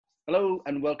Hello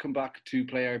and welcome back to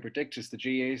Play I Predict. It's the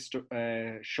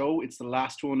show. It's the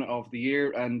last one of the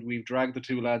year, and we've dragged the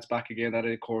two lads back again. That,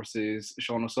 of course, is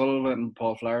Sean O'Sullivan and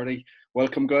Paul Flaherty.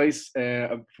 Welcome, guys.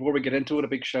 Before we get into it, a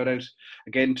big shout out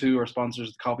again to our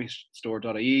sponsors,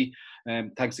 coffeestore.ie.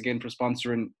 Thanks again for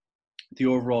sponsoring the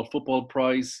overall football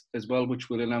prize as well, which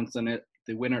we'll announce in it.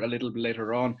 The winner a little bit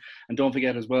later on. And don't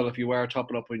forget as well, if you are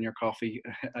topping up on your coffee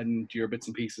and your bits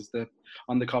and pieces, that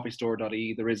on the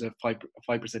coffeestore.e there is a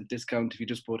 5% discount if you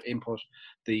just input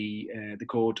the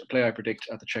code Play I Predict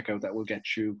at the checkout. That will get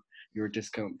you your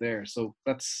discount there. So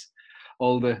that's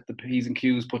all the P's and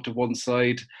Q's put to one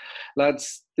side.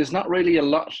 Lads, there's not really a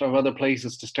lot of other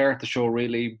places to start the show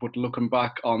really, but looking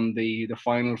back on the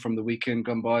final from the weekend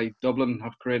gone by, Dublin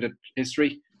have created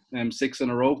history, 6 in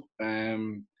a row.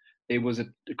 It was a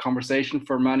conversation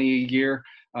for many a year.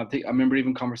 I remember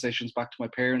even conversations back to my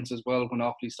parents as well when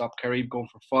Offaly stopped Kerry going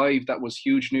for 5. That was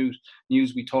huge news.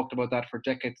 We talked about that for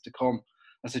decades to come.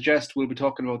 I suggest we'll be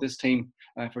talking about this team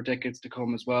for decades to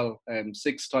come as well.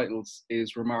 6 titles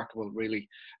is remarkable, really.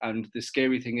 And the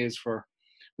scary thing is,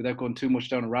 without going too much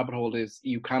down a rabbit hole, is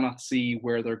you cannot see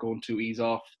where they're going to ease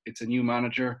off. It's a new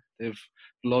manager. They've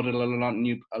loaded a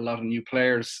lot of new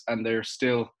players, and they're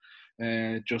still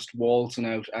just waltzing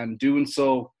out and doing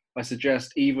so. I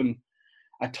suggest even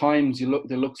at times it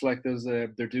looks like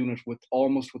they're doing it with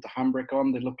the handbrake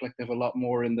on. They look like they have a lot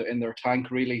more in their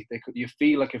tank. Really, you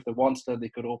feel like if they wanted to, they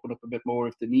could open up a bit more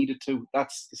if they needed to.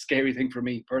 That's the scary thing for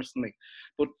me personally.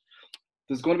 But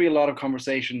there's going to be a lot of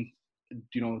conversation.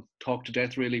 Talk to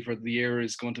death really for the year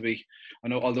is going to be. I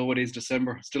know, although it is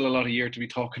December, still a lot of year to be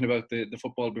talking about the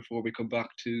football before we come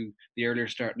back to the earlier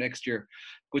start next year.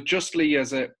 But justly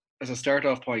as a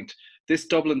start-off point, this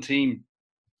Dublin team,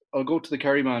 I'll go to the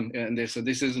Kerry man in this, and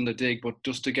this isn't a dig, but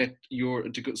just to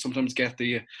sometimes get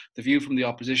the view from the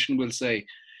opposition, will say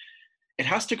it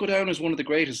has to go down as one of the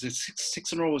greatest. It's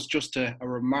six in a row is just a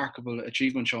remarkable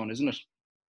achievement, Sean, isn't it?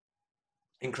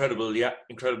 Incredible,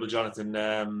 Jonathan.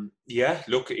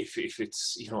 Look, if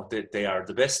it's they are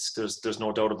the best. There's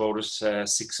no doubt about it.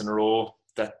 6 in a row,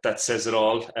 that says it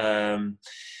all.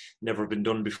 Never been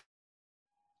done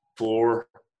before.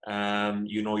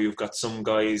 You've got some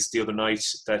guys the other night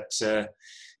that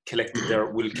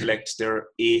will collect their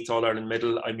 8th All Ireland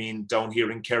medal. I mean, down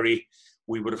here in Kerry,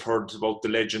 we would have heard about the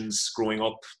legends growing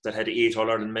up that had 8 All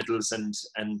Ireland medals,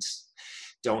 and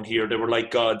down here they were like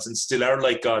gods and still are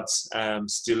like gods.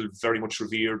 Still very much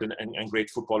revered and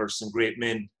great footballers and great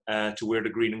men to wear the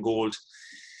green and gold.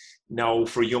 Now,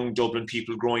 for young Dublin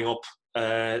people growing up,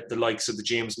 the likes of the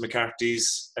James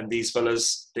McCarthy's and these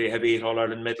fellas, they have 8 All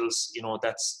Ireland medals.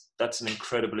 That's an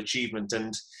incredible achievement.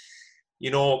 And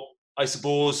I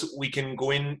suppose we can go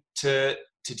into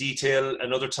detail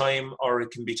another time, or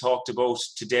it can be talked about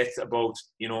to death about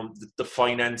the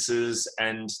finances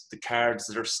and the cards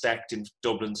that are stacked in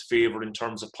Dublin's favour in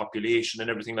terms of population and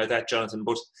everything like that, Jonathan.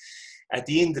 But at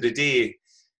the end of the day,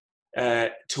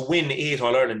 to win 8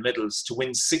 All Ireland medals, to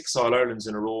win 6 All Irelands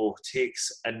in a row,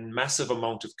 takes a massive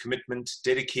amount of commitment,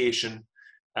 dedication,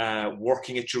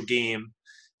 working at your game,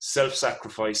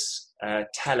 self-sacrifice,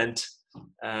 talent.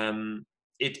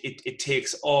 It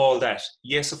takes all that.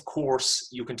 Yes, of course,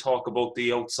 you can talk about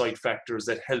the outside factors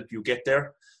that help you get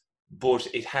there, but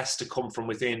it has to come from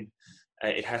within.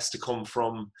 It has to come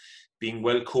from being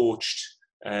well coached,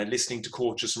 listening to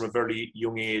coaches from a very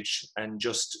young age, and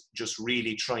just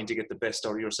really trying to get the best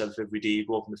out of yourself every day you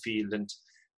go up in the field. And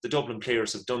the Dublin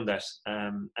players have done that,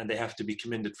 and they have to be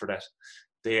commended for that.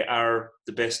 They are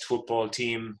the best football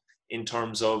team in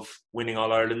terms of winning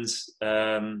All Irelands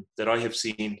that I have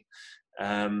seen.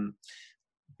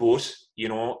 But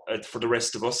for the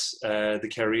rest of us, the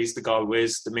Kerrys, the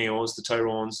Galways, the Mayos, the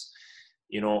Tyrones,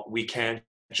 we can't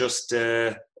just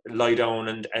lie down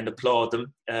and applaud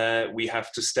them. We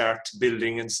have to start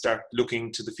building and start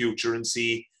looking to the future and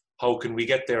see how can we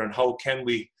get there and how can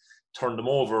we turn them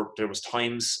over. There was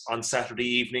times on Saturday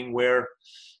evening where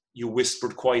you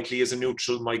whispered quietly as a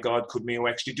neutral, my God, could Mayo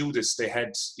actually do this? They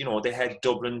had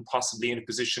Dublin possibly in a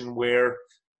position where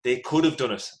they could have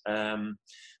done it.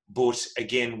 But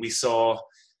again, we saw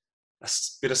a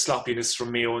bit of sloppiness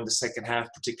from Mayo in the second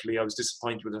half, particularly. I was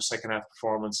disappointed with their second half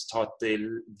performance. Thought there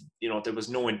was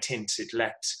no intent. It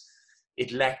lacked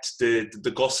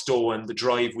the gusto and the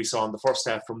drive we saw in the first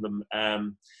half from them.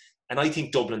 And I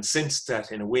think Dublin sensed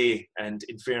that in a way. And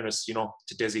in fairness,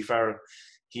 to Dessie Farrell,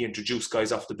 he introduced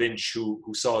guys off the bench who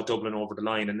saw Dublin over the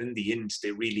line. And in the end,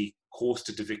 they really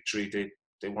coasted to victory.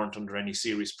 They weren't under any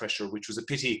serious pressure, which was a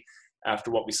pity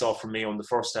after what we saw from Mayo in the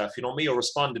first half. Mayo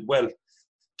responded well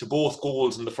to both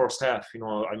goals in the first half.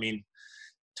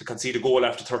 to concede a goal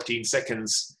after 13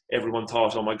 seconds, everyone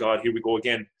thought, oh my God, here we go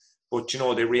again. But,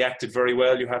 they reacted very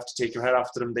well. You have to take your hat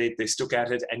off to them. They stuck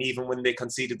at it. And even when they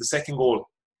conceded the second goal,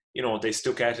 they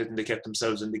stuck at it and they kept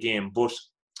themselves in the game. But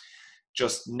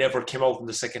just never came out in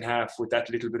the second half with that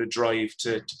little bit of drive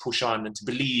to push on and to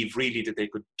believe really that they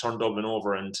could turn Dublin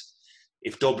over. And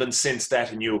if Dublin sensed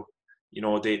that in you,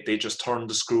 they just turned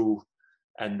the screw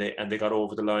and they got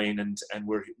over the line. And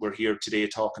we're here today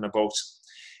talking about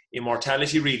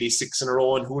immortality, really, 6 in a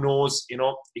row, and who knows,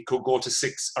 it could go to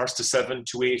 6 or to 7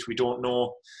 to 8. We don't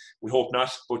know. We hope not,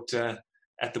 but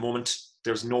at the moment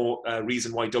there's no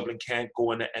reason why Dublin can't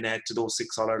go and add to those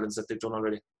 6 All-Irelands that they've done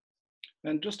already.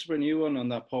 And just to bring you on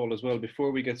that, Paul, as well,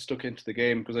 before we get stuck into the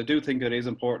game, because I do think it is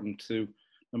important to,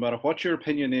 no matter what your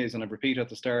opinion is, and I repeat at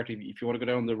the start, if you want to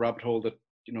go down the rabbit hole that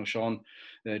Sean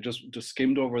just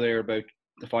skimmed over there about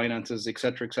the finances,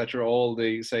 etc., all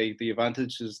the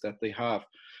advantages that they have.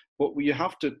 But you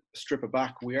have to strip it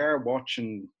back. We are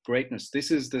watching greatness.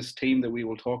 This is this team that we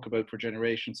will talk about for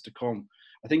generations to come.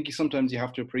 I think sometimes you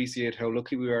have to appreciate how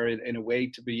lucky we are in a way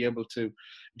to be able to.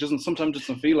 Sometimes it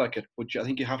doesn't feel like it, but I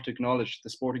think you have to acknowledge the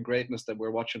sporting greatness that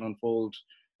we're watching unfold.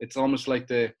 It's almost like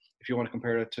if you want to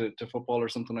compare it to football or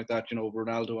something like that,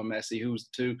 Ronaldo and Messi, who's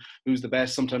the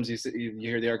best. Sometimes you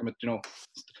hear the argument,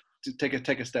 to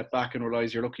take a step back and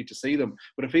realize you're lucky to see them.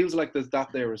 But it feels like there's that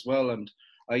there as well. And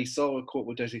I saw a quote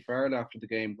with Dessie Farrell after the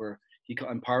game where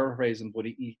I'm paraphrasing, but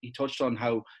he touched on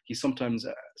how he's sometimes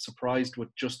surprised with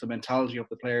just the mentality of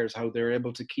the players, how they're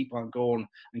able to keep on going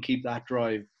and keep that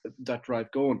drive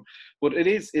going. But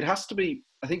it has to be,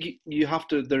 I think you have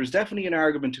to, there's definitely an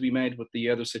argument to be made with the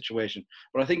other situation.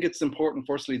 But I think it's important,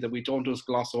 firstly, that we don't just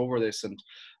gloss over this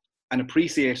and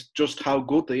appreciate just how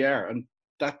good they are. And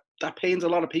that pains a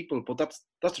lot of people, but that's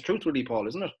the truth, really, Paul,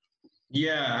 isn't it?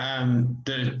 Yeah,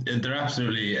 they're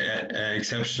absolutely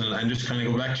exceptional. And just kind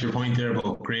of go back to your point there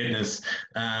about greatness.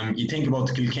 You think about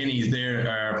the Kilkennys there,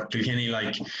 or Kilkenny,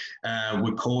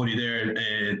 with Cody there,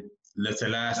 let's say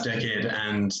last decade,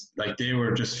 and they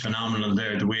were just phenomenal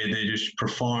there, the way they just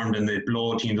performed and they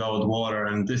blow teams out of the water.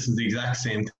 And this is the exact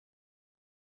same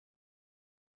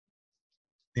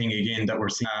thing again that we're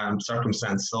seeing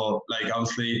circumstance. So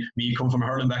obviously me come from a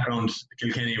hurling background,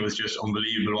 Kilkenny was just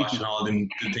unbelievable watching all the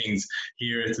things.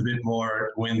 Here it's a bit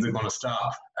more, when's it going to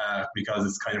stop, because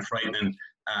it's kind of frightening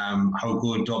how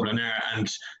good Dublin are. And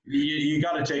you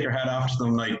got to take your hat off to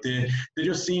them. They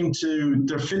just seem to,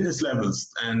 their fitness levels,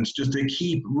 and just they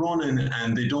keep running,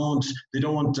 and they don't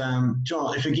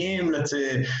if a game, let's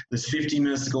say there's 15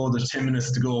 minutes to go, there's 10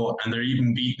 minutes to go, and they're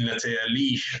even beating, let's say, a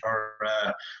Laois or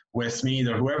Westmeath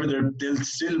or whoever, they'll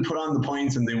still put on the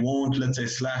points, and they won't, let's say,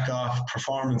 slack off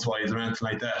performance-wise or anything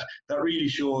like that. That really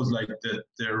shows that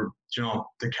they're,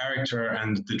 the character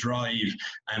and the drive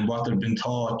and what they've been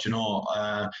taught,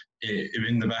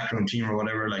 in the background team or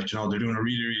whatever, they're doing a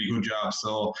really, really good job.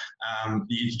 So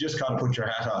you just got to put your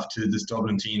hat off to this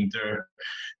Dublin team.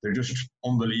 They're just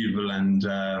unbelievable. And,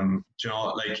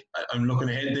 I'm looking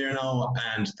ahead there now,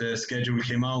 and the schedule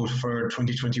came out for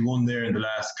 2021 there in the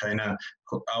last kind of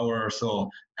hour or so.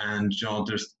 And,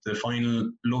 there's the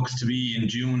final looks to be in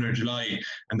June or July.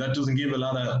 And that doesn't give a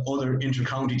lot of other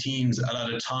inter-county teams a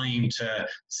lot of time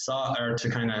to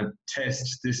kind of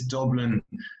test this Dublin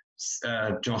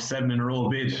 7 in a row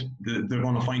bid. They're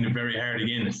going to find it very hard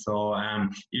again. So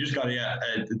you just got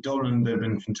to, Dublin, they've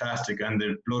been fantastic, and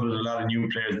they've blooded a lot of new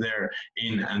players there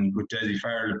in, and with Dessie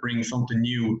Farrell, it brings something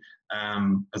new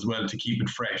as well to keep it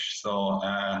fresh. So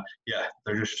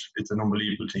it's an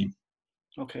unbelievable team.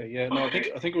 Okay, yeah, no, I think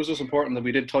it was just important that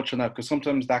we did touch on that, because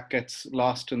sometimes that gets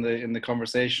lost in the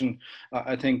conversation,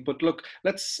 I think. But look,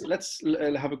 let's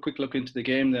have a quick look into the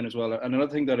game then as well. And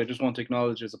another thing that I just want to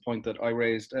acknowledge is a point that I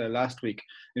raised last week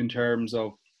in terms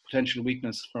of potential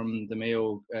weakness from the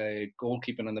Mayo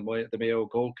goalkeeping and the Mayo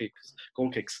goal kicks,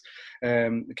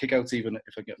 kickouts, even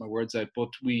if I get my words out. But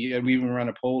we even ran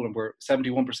a poll, and we're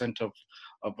 71%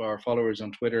 of our followers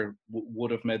on Twitter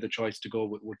would have made the choice to go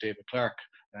with David Clarke.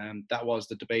 That was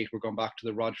the debate. We're going back to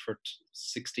the Rodford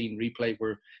 16 replay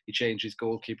where he changed his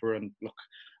goalkeeper, and look,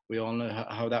 we all know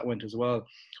how that went as well.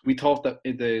 We thought that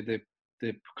the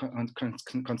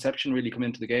conception really coming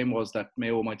into the game was that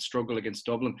Mayo might struggle against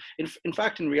Dublin. In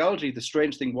fact, in reality, the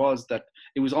strange thing was that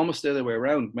it was almost the other way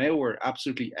around. Mayo were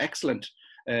absolutely excellent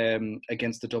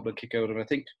against the Dublin kick-out, and I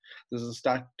think there's a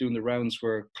stat doing the rounds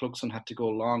where Cluxon had to go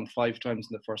long 5 times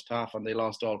in the first half, and they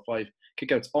lost all 5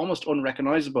 kick-outs, almost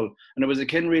unrecognisable. And it was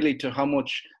akin really to how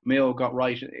much Mayo got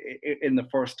right in the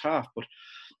first half. But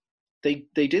they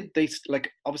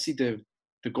obviously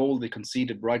the goal they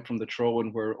conceded right from the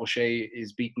throw-in, where O'Shea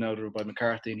is beaten out by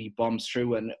McCarthy and he bombs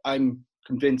through, and I'm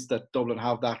convinced that Dublin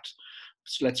have that.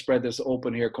 Let's spread this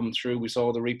open here coming through. We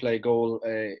saw the replay goal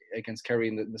against Kerry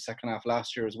in the second half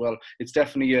last year as well. It's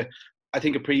definitely I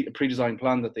think a pre-designed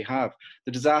plan that they have.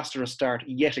 The disastrous start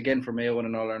yet again for Mayo in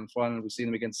an All Ireland final. We've seen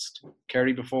them against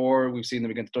Kerry before. We've seen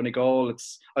them against Donegal.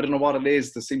 I don't know what it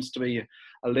is. There seems to be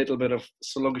a little bit of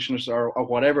sluggishness or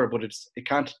whatever, but it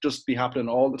can't just be happening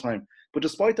all the time. But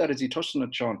despite that, as you touched on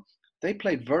it, Sean, they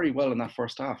played very well in that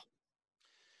first half.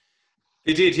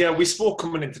 They did, yeah. We spoke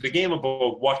coming into the game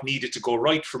about what needed to go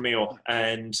right for Mayo,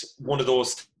 and one of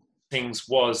those things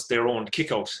was their own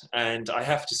kick-out. And I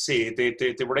have to say,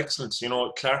 they were excellent. You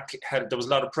know, Clark there was a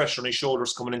lot of pressure on his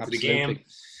shoulders coming into Absolutely. the game,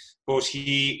 but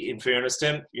he, in fairness to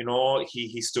him, you know,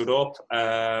 he stood up.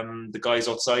 The guys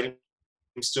outside him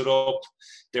stood up.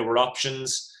 There were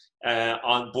options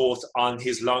on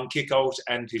his long kick-out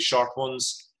and his short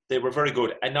ones. They were very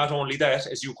good. And not only that,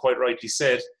 as you quite rightly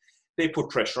said, they put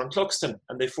pressure on Cluxton,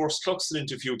 and they forced Cluxton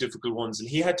into a few difficult ones, and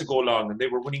he had to go long, and they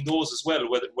were winning those as well,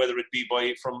 whether it be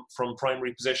from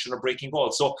primary possession or breaking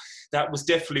ball. So that was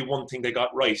definitely one thing they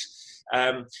got right.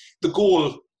 The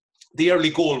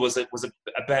early goal was a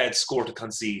bad score to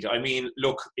concede. I mean,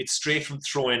 look, it's straight from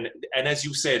throw-in, and as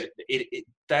you said,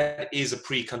 that is a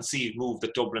preconceived move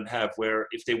that Dublin have, where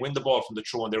if they win the ball from the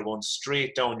throw-in, they're going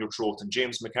straight down your throat, and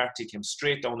James McCarthy came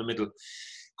straight down the middle.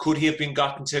 Could he have been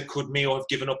gotten to? Could Mayo have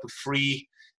given up a free?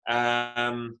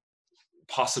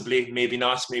 Possibly, maybe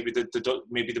not. Maybe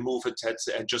the move had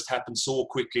just happened so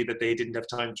quickly that they didn't have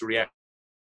time to react.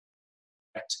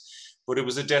 But it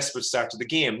was a desperate start to the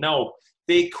game. Now,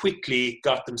 they quickly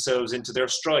got themselves into their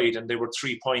stride, and they were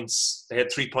 3 points. They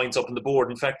had 3 points up on the board.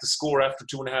 In fact, the score after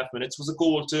 2.5 minutes was a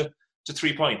goal to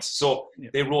 3 points. So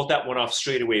they wrote that one off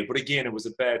straight away. But again, it was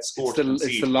a bad score to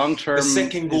concede. It's the long term. The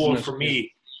second goal for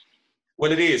me.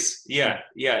 Well, it is, yeah.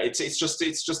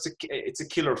 It's a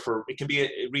killer for. It can be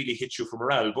really hit you for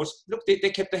morale. But look, they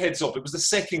kept the heads up. It was the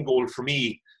second goal for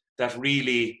me that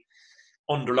really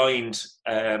underlined.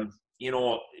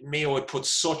 Mayo had put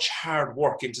such hard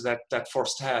work into that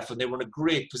first half, and they were in a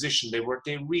great position. They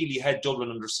really had Dublin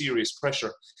under serious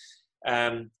pressure.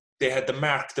 They had the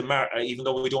mark. Even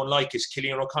though we don't like it,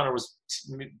 Cillian O'Connor was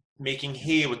making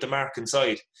hay with the mark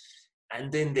inside. And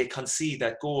then they concede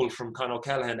that goal from Conor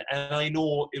O'Callaghan. And I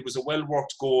know it was a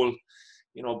well-worked goal.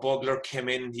 You know, Bugler came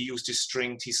in, he used his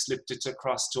strength, he slipped it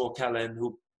across to O'Callaghan,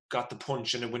 who got the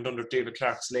punch, and it went under David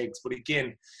Clark's legs. But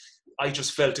again, I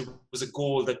just felt it was a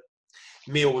goal that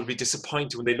Mayo will be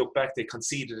disappointed when they look back. They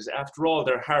conceded it. After all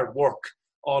their hard work,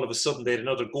 all of a sudden they had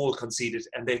another goal conceded,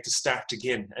 and they had to start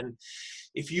again. And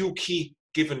if you keep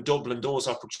giving Dublin those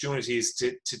opportunities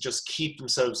to just keep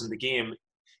themselves in the game,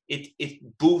 it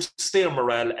boosts their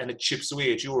morale and it chips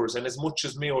away at yours. And as much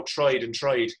as Mayo tried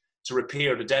to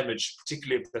repair the damage,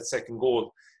 particularly of that second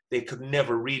goal, they could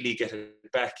never really get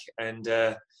it back. And,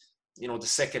 the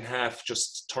second half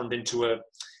just turned into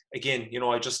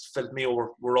I just felt Mayo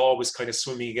were always kind of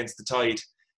swimming against the tide,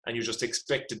 and you just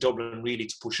expected Dublin really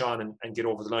to push on and get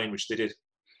over the line, which they did.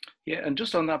 Yeah, and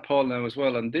just on that, Paul, now as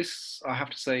well, and this, I have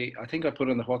to say, I think I put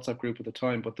it in the WhatsApp group at the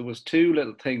time, but there was two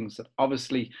little things that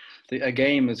obviously a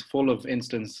game is full of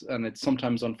instance, and it's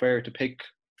sometimes unfair to pick,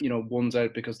 ones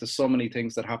out because there's so many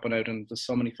things that happen out and there's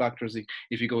so many factors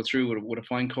if you go through with a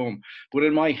fine comb. But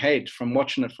in my head, from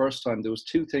watching it first time, there was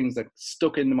two things that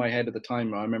stuck into my head at the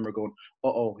time. I remember going,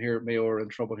 here, Mayo are in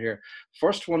trouble here.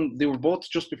 First one, they were both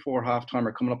just before halftime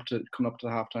or coming up to the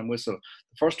halftime whistle.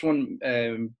 The first one,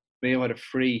 Mayo had a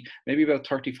free, maybe about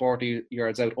 30, 40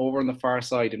 yards out over on the far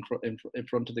side in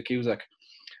front of the Cusack.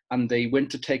 And they went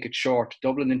to take it short.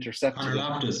 Dublin intercepted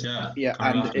it. Yeah,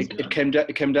 and it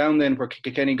came down then where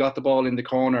Kilkenny got the ball in the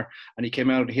corner, and he came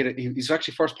out and hit it. He's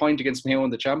actually first point against Mayo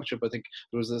in the championship. I think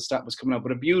there was a stat was coming out,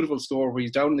 but a beautiful score where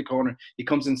he's down in the corner, he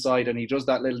comes inside and he does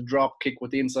that little drop kick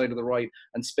with the inside of the right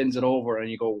and spins it over,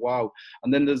 and you go, wow.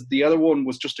 And then there's the other one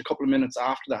was just a couple of minutes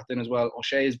after that then as well.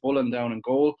 O'Shea's bulling down in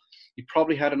goal. He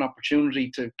probably had an opportunity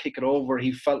to kick it over.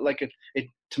 He felt like it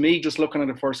to me, just looking at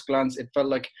it first glance, it felt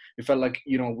like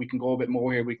we can go a bit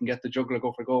more here. We can get the juggler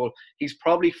go for goal. He's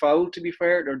probably fouled, to be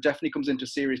fair. There definitely comes into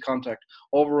serious contact,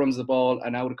 overruns the ball,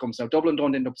 and out it comes. Now Dublin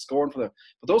don't end up scoring for them,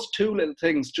 but those two little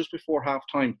things just before half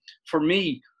time for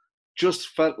me just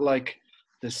felt like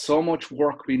there's so much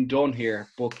work being done here,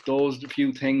 but those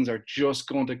few things are just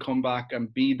going to come back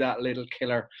and be that little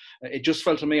killer. It just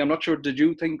felt to me, I'm not sure, did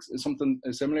you think something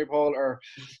similar, Paul? Or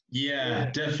Yeah,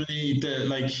 definitely.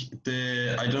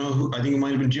 I don't know who, I think it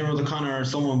might have been Jim O'Connor or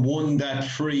someone won that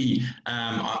free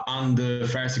on the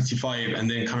far 65, and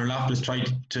then Conor Loftus tried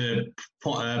to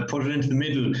put it into the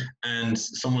middle, and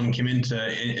someone came in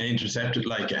to intercept it.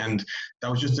 And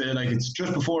that was just it's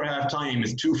just before half time.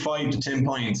 It's 2-5 to 10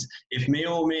 points. If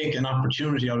Mayo make an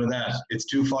opportunity out of that, it's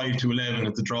 2-5 to 11.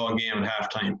 It's a draw game at half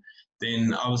time.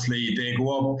 Then obviously they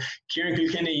go up. Kieran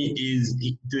Kilkenny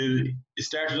it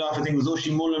started off, I think it was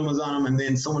Oisin Mullen was on him, and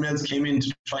then someone else came in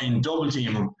to try and double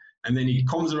team him. And then he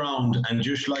comes around, and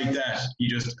just like that, he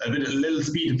just a little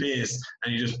speed of pace,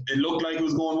 and it looked like it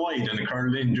was going wide, and it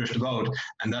curled in just about,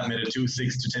 and that made it 2-6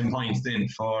 to 10 points then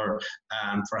for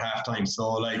half time.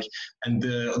 So and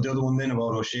the other one then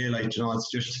about O'Shea, it's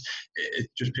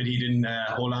just pity he didn't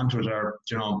hold on to it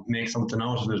or make something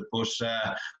out of it. But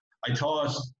I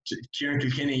thought Kieran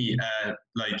Kilkenny,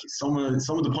 some of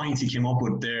the points he came up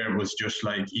with there was just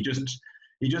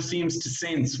he just seems to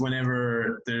sense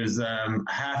whenever there's a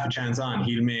half a chance on,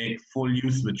 he'll make full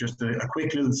use of it. Just a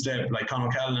quick little step, like Conor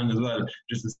Callanan as well,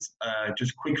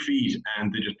 just quick feet,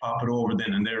 and they just pop it over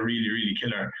then, and they're really, really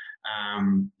killer.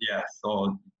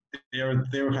 So they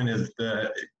were kind of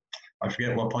I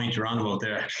forget what point you're on about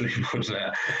there actually, but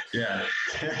yeah.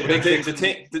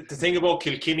 The thing about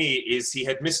Kilkenny is he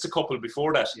had missed a couple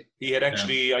before that. He had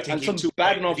actually, I think, and some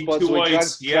bad enough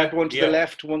buds. Dragged one to the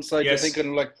left, one side. Yes. You're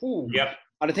thinking ooh. Yeah.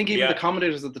 And I think even the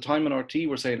commentators at the time on RT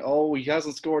were saying, "Oh, he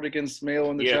hasn't scored against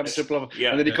Mayo in the championship level,"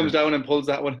 and then he comes down and pulls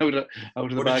that one out of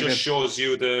the bag. It just shows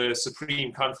you the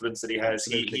supreme confidence that he has.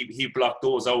 He blocked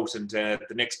those out, and the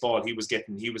next ball he was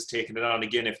taking it on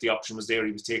again. If the option was there,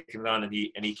 he was taking it on, and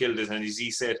he killed it. And as he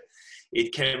said,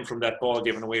 it came from that ball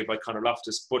given away by Conor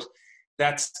Loftus. But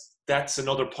that's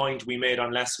another point we made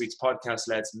on last week's podcast,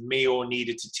 lads. Mayo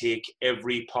needed to take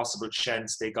every possible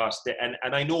chance they got, and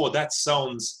I know that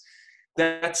sounds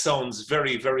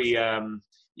very, very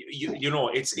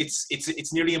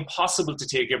it's nearly impossible to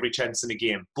take every chance in a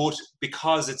game, but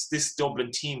because it's this Dublin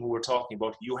team who we're talking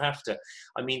about, you have to.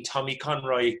 I mean, Tommy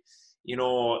Conroy, I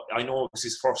know it was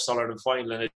his first All Ireland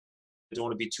final, and I don't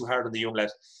want to be too hard on the young lad.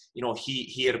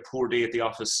 He had a poor day at the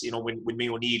office. When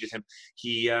Mayo needed him,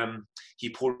 he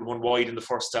pulled one wide in the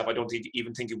first half. I don't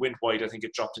even think it went wide. I think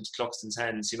it dropped into Cluxton's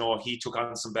hands. He took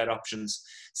on some bad options.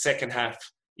 Second half,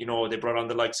 they brought on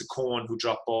the likes of Cohen, who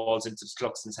dropped balls into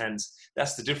Cluxton's hands.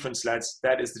 That's the difference, lads.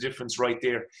 That is the difference right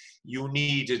there.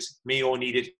 Mayo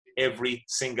needed every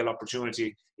single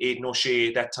opportunity. Aidan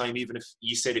O'Shea that time, even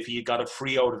if he got a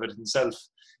free out of it himself,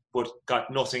 but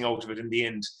got nothing out of it in the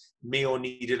end. Mayo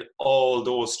needed all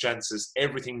those chances.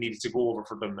 Everything needed to go over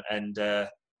for them, and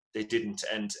they didn't.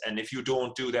 And if you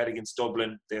don't do that against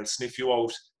Dublin, they'll sniff you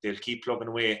out, they'll keep plugging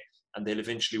away, and they'll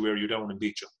eventually wear you down and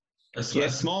beat you. A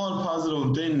small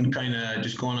positive then, kind of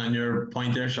just going on your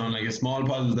point there, Sean, a small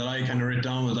positive that I kind of wrote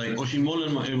down was Oisin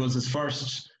Mullen, it was his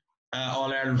first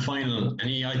All Ireland final,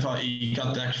 and I thought he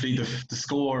got actually the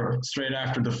score straight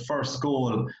after the first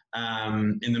goal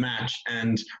in the match.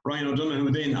 And Ryan O'Donoghue,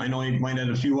 who then, I know he might have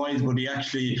had a few wides, but he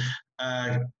actually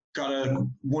got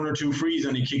one or two frees,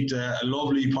 and he kicked a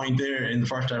lovely point there in the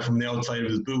first half from the outside of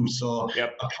his boot. So a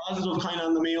positive kind of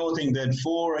on the Mayo thing. They had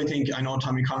four, I know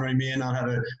Tommy Conroy may not have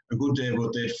had a good day,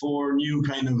 but they had four new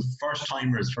kind of first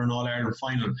timers for an All Ireland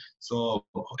final. So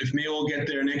if Mayo get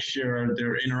there next year, or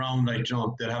they're in around,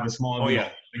 they'll have a small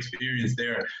experience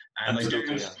there. And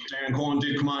Darren Cohen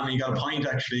did come on, and he got a point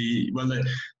actually. Well, they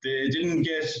didn't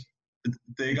get.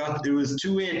 It was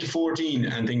 2-8 to 14,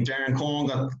 and I think Darren Cohen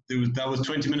that was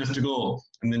 20 minutes to go,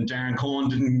 and then Darren Cohen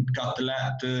didn't got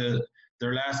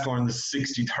their last score in the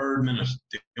 63rd minute.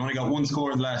 They only got one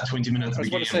score in the last 20 minutes. I was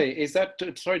going to say, is that,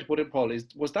 sorry to put in, Paul,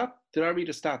 did I read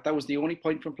a stat that was the only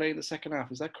point from play in the second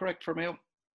half? Is that correct for Mayo?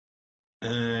 I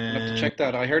have to check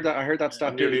that. I heard that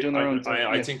stat doing their own.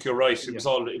 I think you're right. It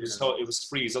was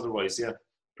freeze otherwise. Yeah.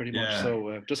 Pretty much.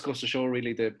 So just goes to show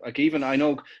really even I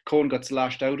know Cohen got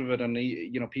slashed out of it, and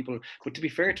people, but to be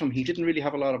fair to him, he didn't really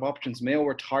have a lot of options. Mayo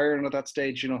were tiring at that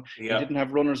stage. He didn't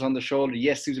have runners on the shoulder.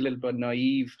 Yes, he was a little bit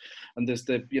naive, and there's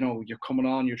you're coming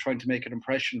on, you're trying to make an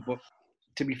impression, but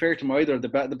to be fair to him either,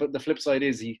 the flip side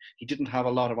is he didn't have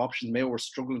a lot of options. Mayo were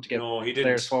struggling to get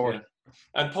players forward.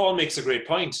 Yeah. And Paul makes a great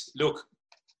point. Look,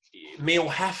 Mayo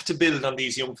have to build on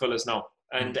these young fellas now,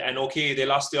 and okay, they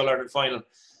lost the All Ireland final.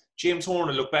 James Horne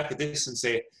will look back at this and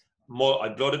say, I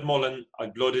blooded Mullen, I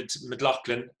blooded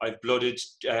McLaughlin, I've blooded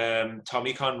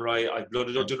Tommy Conroy, I've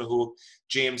blooded O'Donoghue.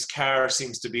 James Carr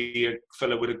seems to be a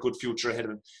fella with a good future ahead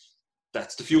of him.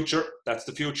 That's the future.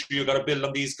 You've got to build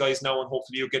on these guys now, and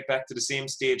hopefully you'll get back to the same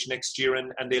stage next year,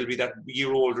 and they'll be that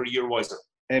year older, year wiser.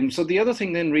 So the other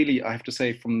thing then really, I have to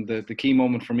say, from the key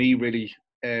moment for me really,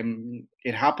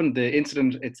 it happened. The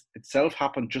incident itself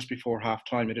happened just before half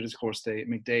time. It is, of course, the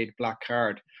McDade black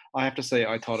card. I have to say,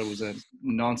 I thought it was a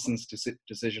nonsense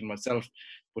decision myself.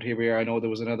 But here we are. I know there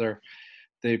was another.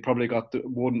 They probably got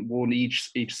one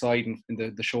each side in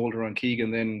the shoulder on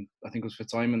Keegan. Then I think it was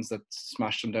Fitzsimons that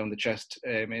smashed him down the chest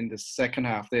in the second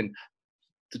half. Then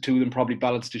the two of them probably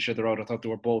balanced each other out. I thought they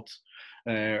were both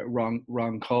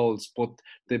wrong calls. But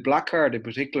the black card in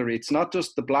particular, it's not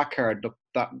just the black card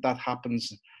that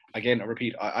happens. Again, I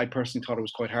repeat, I personally thought it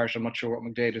was quite harsh. I'm not sure what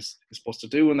McDade is supposed to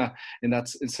do in that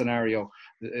scenario.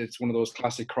 It's one of those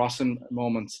classic crossing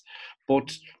moments.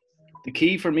 But the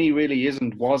key for me really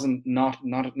wasn't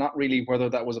really whether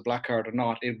that was a black card or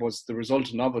not. It was the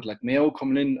resultant of it. Like Mayo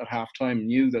coming in at half time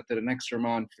knew that they're an extra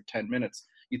man for 10 minutes.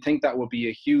 You'd think that would be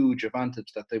a huge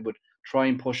advantage, that they would try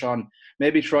and push on,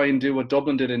 maybe try and do what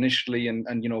Dublin did initially and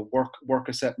work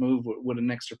a set move with an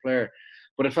extra player.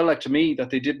 But it felt like to me that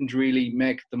they didn't really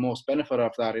make the most benefit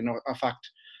of that. In fact,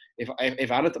 if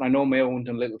anything, I know Mayo went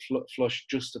a little flush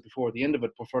just before the end of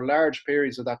it, but for large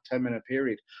periods of that 10-minute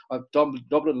period, Dublin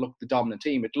looked the dominant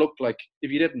team. It looked like, if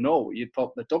you didn't know, you'd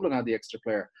thought that Dublin had the extra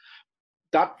player.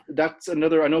 That's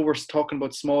another. I know we're talking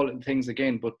about small things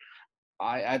again, but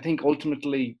I think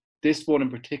ultimately this one in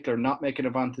particular, not making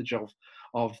advantage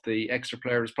of the extra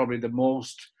player, is probably the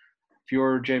most. If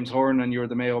you're James Horan and you're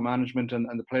the Mayo management and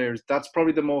the players, that's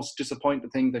probably the most disappointing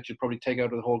thing that you'd probably take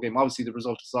out of the whole game. Obviously the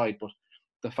result aside, but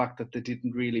the fact that they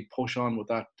didn't really push on with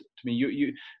that, to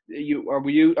me, or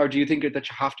do you think that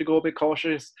you have to go a bit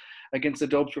cautious against the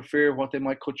Dubs for fear of what they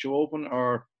might cut you open,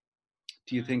 or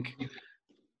do you think?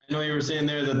 I know you were saying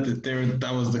there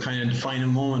that was the kind of defining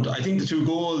moment. I think the two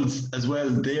goals as well,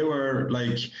 they were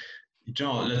like,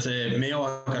 let's say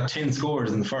Mayo got 10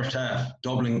 scores in the first half.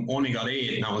 Dublin only got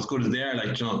 8. Now, as good as they are, they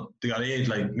got 8.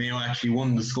 Like, Mayo actually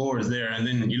won the scores there. And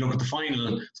then you look at the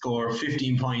final score,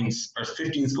 15 points, or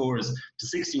 15 scores to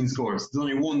 16 scores. There's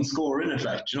only one score in it,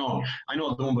 I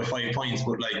know they won by 5 points,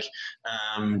 but I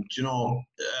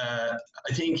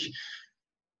think,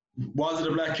 was it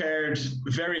a black card?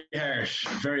 Very harsh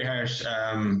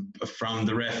from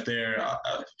the ref there.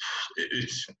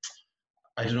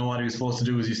 I don't know what he was supposed to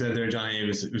do, as you said there, Johnny.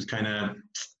 It was kind of,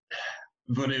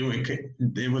 but it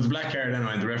was a black card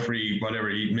anyway. The referee, whatever,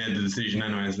 he made the decision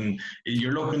anyways. And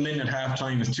you're looking in at half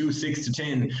time, it's 2-6 to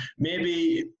 10.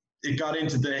 Maybe it got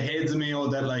into the heads of Mayo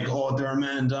that they're a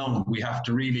man down. We have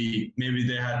to really, maybe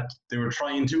they were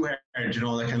trying too hard,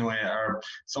 that kind of way or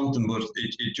something. But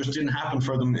it just didn't happen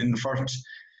for them in the first.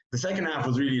 The second half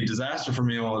was really a disaster for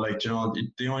Mayo.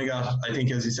 They only got, I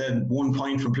think, as you said, 1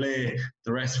 point from play.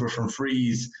 The rest were from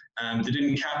frees. They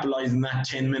didn't capitalise in that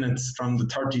 10 minutes from the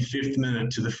 35th minute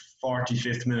to the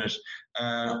 45th minute.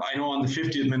 I know on the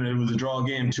 50th minute it was a draw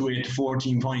game, 2-8 to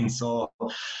 14 points. So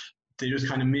they just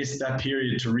kind of missed that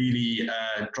period to really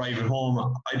drive it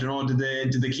home. I don't know,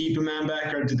 did they keep a man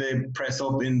back, or did they press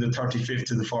up in the 35th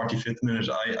to the 45th minute?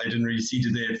 I didn't really see,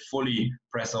 did they fully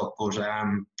press up? But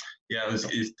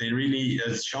they really,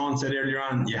 as Sean said earlier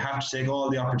on, you have to take all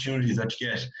the opportunities that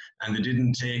you get, and they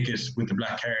didn't take it with the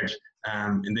black card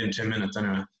in them 10 minutes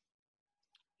anyway.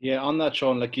 Yeah, on that,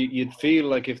 Sean, you'd feel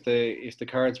like if the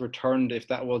cards were turned, if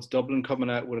that was Dublin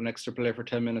coming out with an extra player for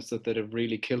 10 minutes, that they'd have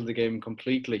really killed the game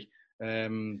completely.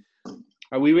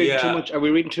 Are we reading too much? Are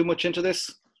we reading too much into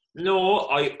this? No,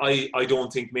 I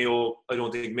don't think Mayo. I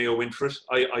don't think Mayo went for it.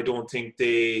 I don't think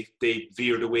they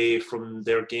veered away from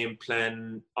their game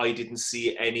plan. I didn't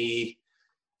see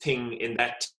anything in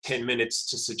that 10 minutes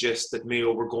to suggest that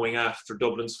Mayo were going after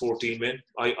Dublin's 14 men.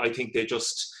 I think they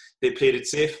played it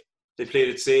safe. They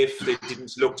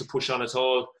didn't look to push on at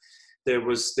all. They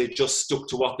just stuck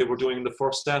to what they were doing in the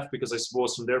first half, because I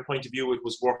suppose from their point of view it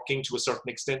was working to a certain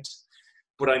extent.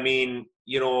 But I mean,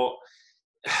 they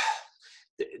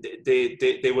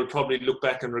will probably look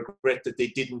back and regret that they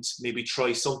didn't maybe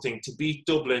try something. To beat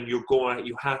Dublin, you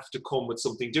have to come with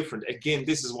something different. Again,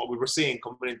 this is what we were saying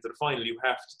coming into the final. You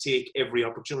have to take every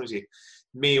opportunity.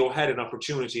 Mayo had an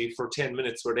opportunity for 10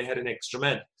 minutes where they had an extra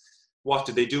man. What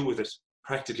did they do with it?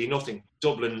 Practically nothing.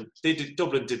 Dublin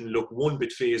didn't look one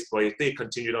bit fazed by it. They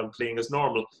continued on playing as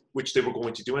normal, which they were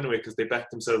going to do anyway, because they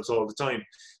backed themselves all the time.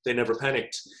 They never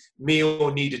panicked. Mayo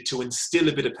needed to instill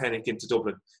a bit of panic into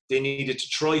Dublin. They needed to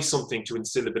try something to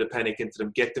instill a bit of panic into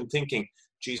them, get them thinking,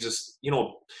 Jesus,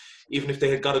 even if they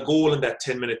had got a goal in that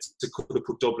 10 minutes, it could have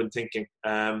put Dublin thinking.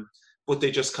 But they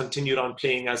just continued on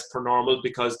playing as per normal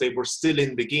because they were still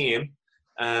in the game.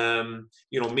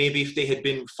 Maybe if they had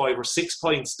been 5 or 6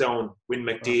 points down when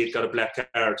McDade got a black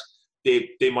card,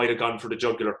 they might have gone for the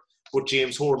jugular. But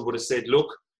James Horan would have said,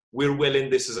 look, we're well in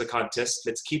this as a contest.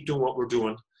 Let's keep doing what we're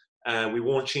doing. We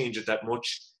won't change it that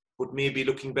much. but maybe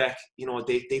looking back,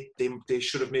 they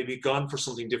should have maybe gone for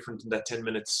something different in that 10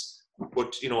 minutes.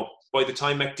 But, by the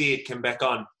time McDade came back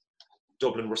on,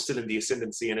 Dublin were still in the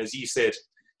ascendancy. And as you said,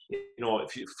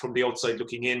 from the outside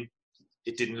looking in,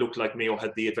 it didn't look like Mayo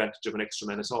had the advantage of an extra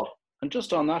man at all. And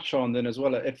just on that, Sean, then as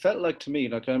well, it felt like to me,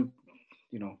 like I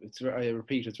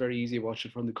repeat, it's very easy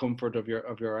watching from the comfort of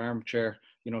your armchair,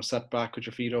 sat back with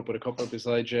your feet up with a cuppa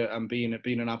beside you and being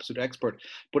an absolute expert.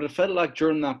 But it felt like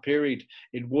during that period,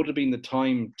 it would have been the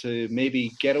time to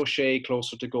maybe get O'Shea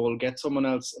closer to goal, get someone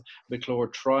else a bit closer,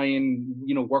 try and,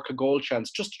 work a goal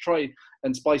chance, just to try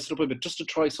and spice it up a bit, just to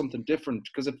try something different.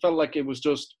 Because it felt like it was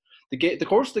just the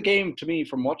course of the game to me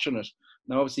from watching it.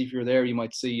 Now, obviously, if you're there, you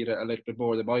might see it a little bit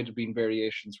more. There might have been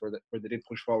variations where they did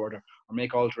push forward or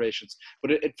make alterations.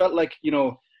 But it felt like,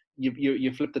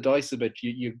 you flip the dice a bit.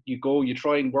 You go, you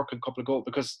try and work a couple of goals.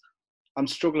 Because I'm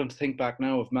struggling to think back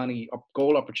now of many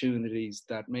goal opportunities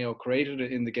that Mayo created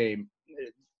in the game.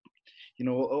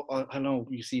 I know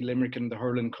you see Limerick and the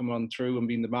hurling come on through and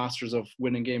being the masters of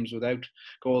winning games without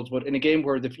goals. But in a game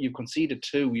where you've conceded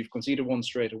two, you've conceded one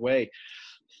straight away.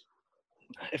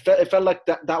 It felt like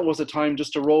that was a time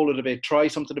just to roll it a bit, try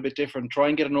something a bit different, try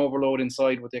and get an overload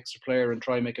inside with the extra player and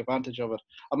try and make advantage of it.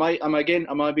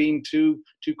 Am I being too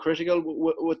critical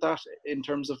with that in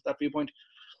terms of that viewpoint?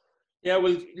 Yeah,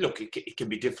 well, look, it can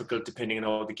be difficult depending on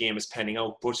how the game is panning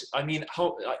out. But I mean,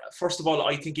 first of all,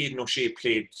 I think Aidan O'Shea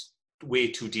played way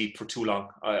too deep for too long.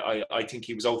 I think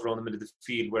he was out around the middle of the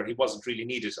field where he wasn't really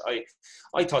needed.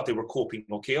 I thought they were coping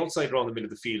okay outside around the middle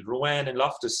of the field. Rowan and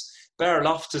Loftus, Bar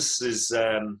Loftus's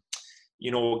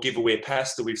giveaway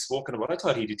pass that we've spoken about, I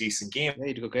thought he had a decent game. Yeah, he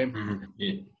had a good game. Mm-hmm.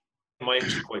 Yeah. I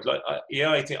actually quite like.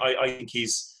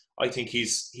 I think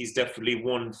he's definitely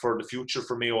one for the future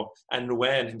for Mayo. And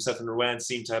himself and Rowan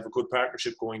seem to have a good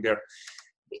partnership going there.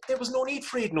 There was no need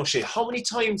for Aidan O'Shea. How many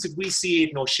times did we see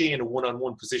Aidan O'Shea in a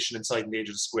one-on-one position inside the edge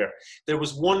of the square? There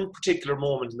was one particular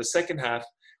moment in the second half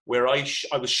where I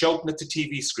was shouting at the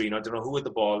TV screen. I don't know who had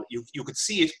the ball. You could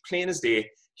see it plain as day.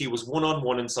 He was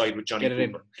one-on-one inside with Johnny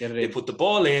Cooper. They put the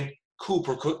ball in.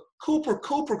 Cooper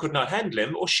could not handle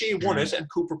him. O'Shea won it, and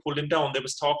Cooper pulled him down. There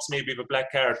was talks maybe of a black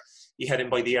card. He had him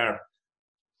by the arm.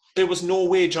 There was no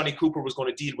way Johnny Cooper was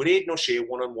going to deal with Aidan O'Shea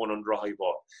one-on-one under a high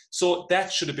ball. So that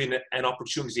should have been an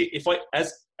opportunity. If I,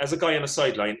 as a guy on a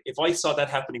sideline, if I saw that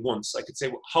happening once, I could say,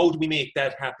 well, how do we make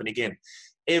that happen again?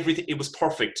 It was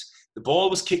perfect. The ball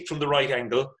was kicked from the right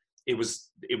angle. It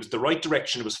was the right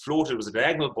direction. It was floated. It was a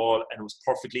diagonal ball, and it was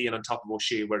perfectly in on top of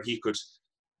O'Shea, where he could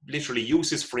literally use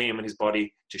his frame and his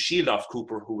body to shield off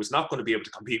Cooper, who was not going to be able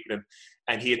to compete with him,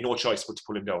 and he had no choice but to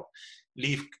pull him down.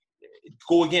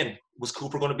 Go again. Was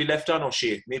Cooper going to be left on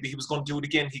O'Shea? Maybe he was going to do it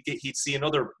again. He'd see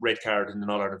another red card in an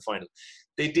All Ireland final.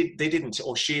 They didn't.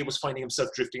 O'Shea was finding himself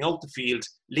drifting out the field,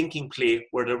 linking play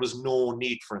where there was no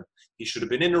need for him. He should have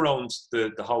been in around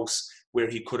the house where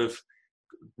he could have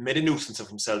made a nuisance of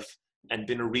himself and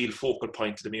been a real focal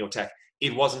point to the Mayo attack.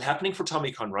 It wasn't happening for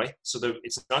Tommy Conroy, so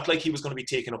it's not like he was going to be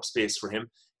taking up space for him.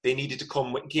 They needed to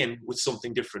come again with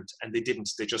something different, and they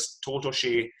didn't. They just told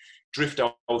O'Shea drift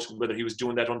out, whether he was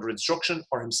doing that under instruction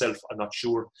or himself, I'm not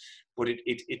sure. But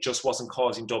it just wasn't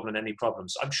causing Dublin any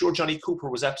problems. I'm sure Johnny Cooper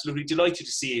was absolutely delighted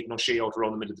to see Aidan O'Shea out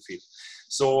around the middle of the field.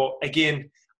 So again,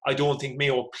 I don't think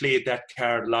Mayo played that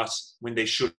card a lot when they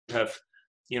should have.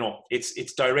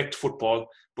 It's direct football,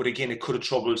 but again, it could have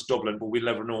troubled Dublin, but we'll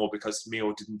never know because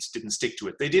Mayo didn't stick to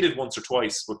it. They did it once or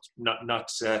twice, but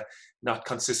not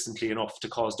consistently enough to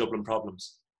cause Dublin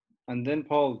problems. And then,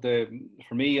 Paul,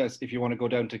 for me, if you want to go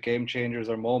down to game changers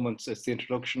or moments, it's the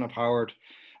introduction of Howard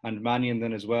and Mannion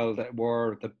then as well, that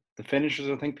were the finishers,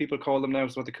 I think people call them now.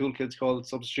 It's what the cool kids call it,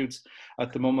 substitutes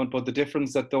at the moment. But the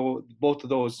difference that both of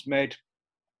those made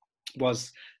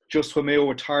was just when Mayo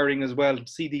were tiring as well.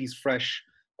 See these fresh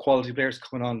quality players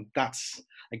coming on. That's,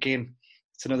 again,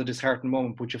 it's another disheartening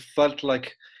moment, but you felt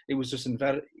like it was just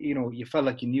you felt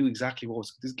like you knew exactly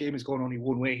this game is going only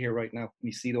one way here right now. And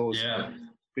you see those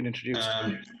being introduced.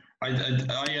 I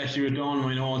actually wrote down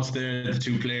my notes there, the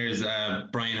two players,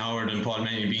 Brian Howard and Paul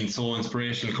Mannion, being so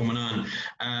inspirational coming on.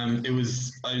 It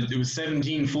was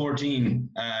 17-14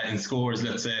 in scores,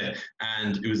 let's say,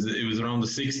 and it was around the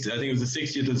 60th. I think it was the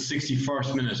 60th to the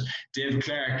 61st minute. Dave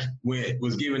Clark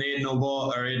was giving Aidan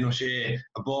O'Shea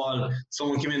a ball.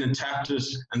 Someone came in and tapped it,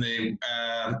 and they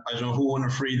I don't know who won a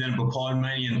free then, but Paul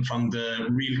Mannion from the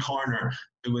real corner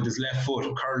with his left foot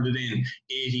curled it in.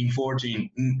 18-14.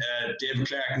 David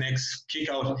Clark next kick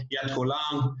out, he had to go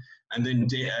long, and then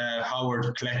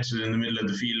Howard collected in the middle of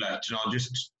the field.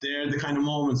 Just they're the kind of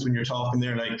moments when you're talking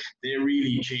there, like they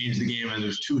really changed the game. And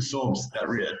there's two subs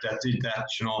that did that.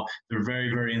 They're very,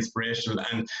 very inspirational.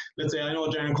 And let's say I know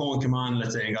Darren Cohen came on,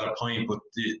 let's say, and got a point, but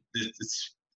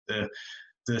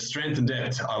the strength and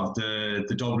depth of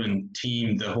the Dublin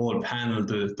team, the whole panel,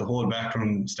 the whole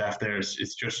background staff there is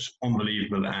just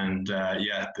unbelievable. And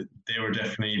they were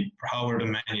definitely Howard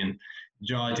and Mannion.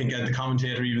 I think the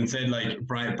commentator even said, like,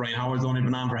 Brian Howard's only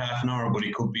been on for half an hour, but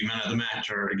he could be man of the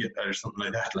match or something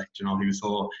like that. Like, he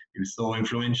was so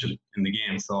influential in the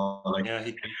game. So, like, when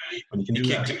he can do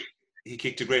that. He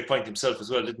kicked a great point himself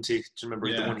as well, didn't he? Do you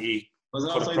remember the one he was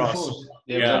put outside across? The foot.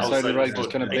 Yeah, it was outside the right,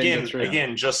 just kind of bending through.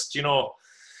 Again, just, you know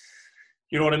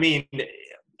what I mean?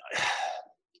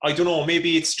 I don't know,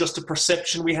 maybe it's just a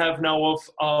perception we have now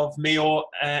of Mayo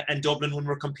and Dublin when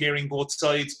we're comparing both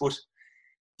sides, but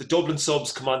the Dublin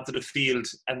subs come onto the field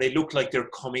and they look like they're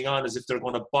coming on as if they're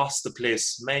going to boss the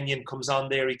place. Mannion comes on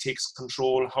there, he takes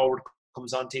control. Howard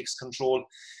comes on, takes control.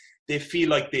 They feel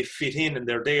like they fit in and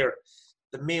they're there.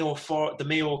 The Mayo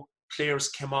players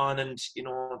came on and,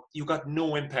 you got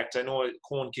no impact. I know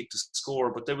Cohen kicked a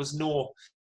score, but there was no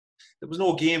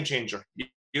game changer.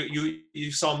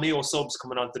 You saw Mayo subs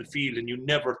coming onto the field and you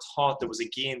never thought there was a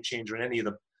game changer in any of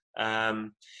them.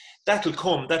 That'll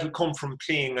come from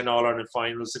playing in All Ireland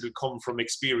finals. It'll come from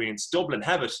experience. Dublin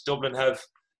have it.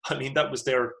 That was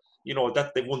their,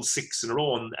 that they've won 6 in a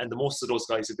row, and the most of those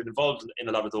guys have been involved in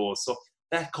a lot of those. So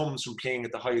that comes from playing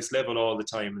at the highest level all the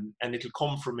time, and it'll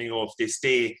come from if they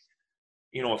stay,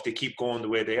 if they keep going the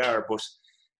way they are. But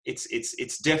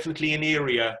it's definitely an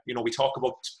area. We talk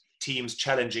about teams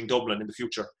challenging Dublin in the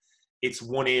future. It's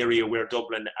one area where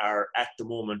Dublin are at the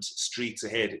moment streets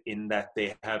ahead in that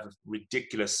they have a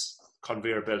ridiculous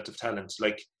conveyor belt of talent.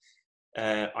 Like,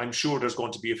 I'm sure there's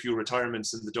going to be a few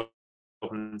retirements in the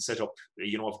Dublin setup,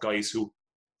 of guys who,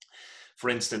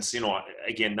 for instance,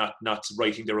 again, not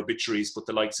writing their obituaries, but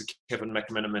the likes of Kevin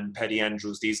McMenamin, Paddy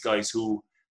Andrews, these guys who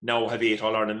now have 8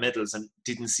 All Ireland medals and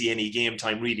didn't see any game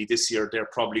time really this year. They're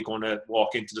probably going to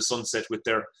walk into the sunset with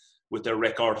their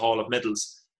record haul of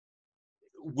medals.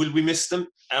 Will we miss them?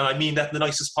 And I mean that in the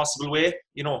nicest possible way.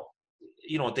 Dublin,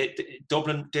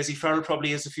 Desi Farrell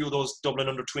probably has a few of those Dublin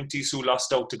under-20s who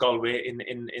lost out to Galway in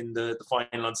the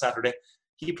final on Saturday.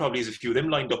 He probably has a few of them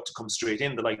lined up to come straight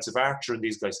in, the likes of Archer and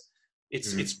these guys.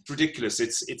 It's ridiculous.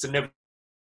 It's a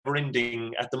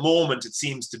never-ending, at the moment it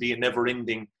seems to be a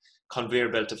never-ending conveyor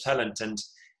belt of talent. And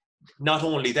not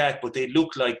only that, but they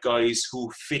look like guys who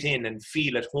fit in and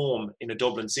feel at home in a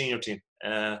Dublin senior team.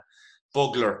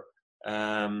 Bugler,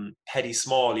 Paddy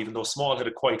Small, even though Small had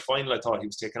a quiet final, I thought he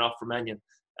was taken off for Mannion.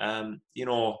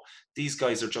 These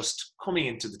guys are just coming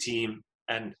into the team,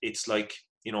 and it's like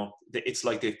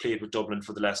they've played with Dublin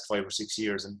for the last 5 or 6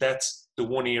 years, and that's the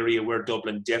one area where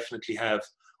Dublin definitely have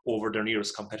over their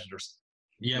nearest competitors.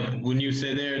 Yeah, when you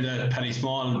say there that Paddy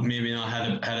Small maybe not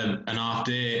had an off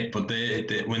day, but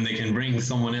they when they can bring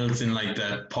someone else in like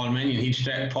that, Paul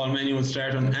Mannion would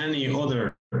start on any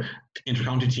other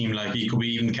inter-county team. Like, he could be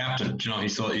even the captain.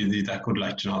 He's that good.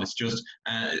 Like, it's just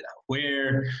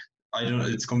where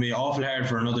it's going to be awful hard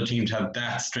for another team to have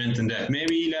that strength and depth.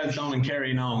 Maybe lads down in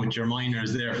Kerry now with your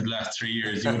minors there for the last 3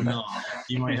 years, you would know.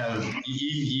 You might have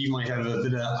a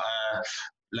bit of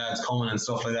lads coming and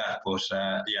stuff like that, but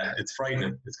it's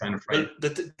frightening. It's kind of frightening.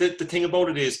 Well, the thing about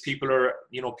it is, people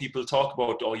talk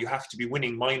about, you have to be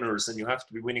winning minors and you have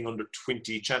to be winning under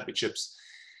 20 championships,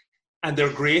 and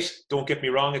they're great, don't get me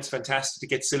wrong. It's fantastic to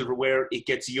get silverware. It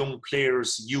gets young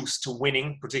players used to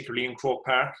winning, particularly in Croke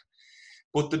Park.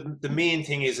 But the main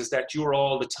thing is that you're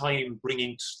all the time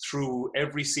bringing through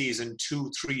every season 2,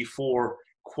 3, 4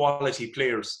 quality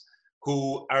players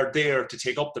who are there to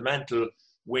take up the mantle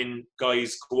when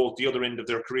guys go out the other end of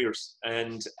their careers.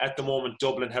 And at the moment,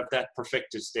 Dublin have that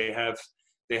perfected. They have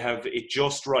it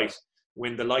just right.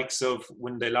 When they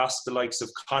lost the likes of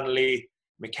Connolly,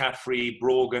 McCaffrey,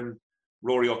 Brogan,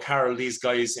 Rory O'Carroll, these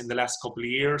guys in the last couple of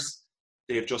years,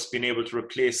 they've just been able to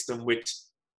replace them with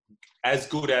as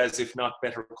good as, if not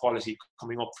better quality,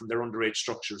 coming up from their underage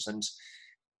structures. And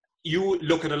you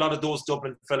look at a lot of those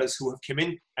Dublin fellas who have come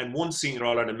in and won senior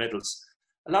All Ireland medals.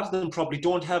 A lot of them probably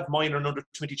don't have minor and under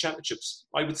 20 championships.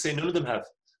 I would say none of them have.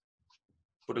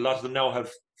 But a lot of them now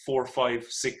have 4, 5,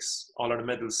 6 All Ireland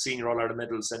medals, senior All Ireland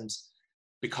medals, and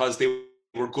because they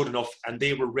were good enough and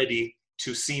they were ready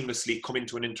to seamlessly come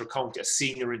into a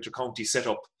senior inter-county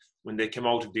setup when they came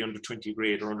out of the under 20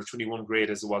 grade or under 21 grade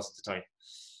as it was at the time.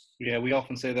 Yeah, we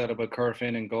often say that about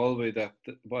Corofin and Galway, that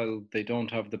while they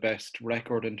don't have the best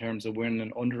record in terms of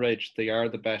winning underage, they are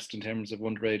the best in terms of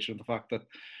underage, and the fact that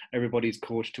everybody's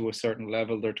coached to a certain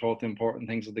level, they're taught the important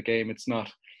things of the game. It's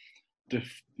not the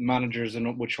managers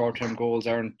and with short-term goals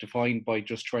aren't defined by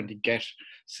just trying to get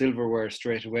silverware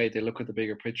straight away. They look at the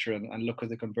bigger picture and look at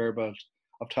the conveyor belt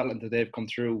of talent that they've come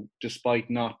through,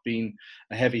 despite not being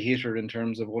a heavy hitter in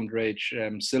terms of underage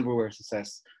silverware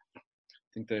success.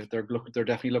 I think they're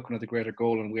definitely looking at the greater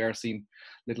goal, and we are seeing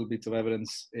little bits of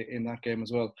evidence in that game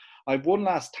as well. I've one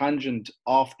last tangent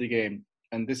off the game,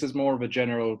 and this is more of a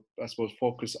general, I suppose,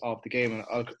 focus of the game.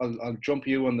 And I'll jump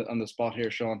you on the spot here,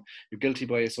 Sean. You're guilty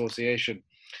by association.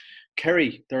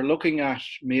 Kerry, they're looking at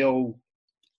Mayo,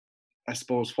 I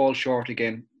suppose, fall short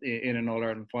again in an All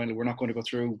Ireland final. We're not going to go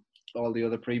through all the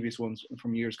other previous ones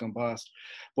from years gone past,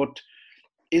 but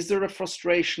is there a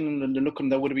frustration and looking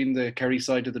that would have been the Kerry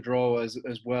side of the draw as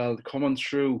well, coming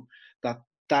through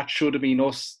that should have been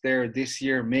us there this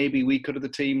year? Maybe we could have the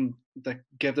team that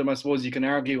gave them, I suppose you can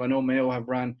argue. I know Mayo have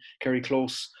ran Kerry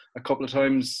close a couple of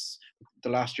times the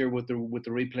last year with the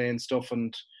replay and stuff,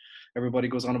 and everybody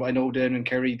goes on about. I know Dan and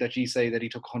Kerry that you say that he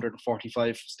took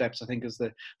 145 steps, I think is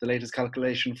the latest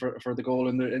calculation for the goal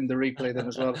in the replay then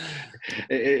as well.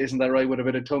 Isn't that right, with a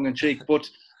bit of tongue in cheek? But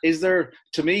is there,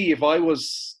 to me, if I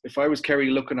was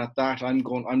Kerry looking at that, I'm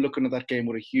looking at that game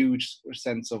with a huge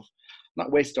sense of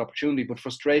not wasted opportunity, but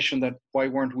frustration that why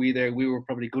weren't we there? We were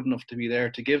probably good enough to be there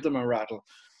to give them a rattle.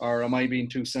 Or am I being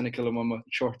too cynical and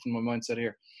short in my mindset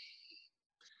here?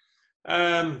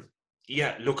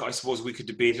 Yeah, look, I suppose we could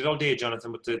debate it all day,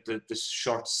 Jonathan, but the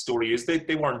short story is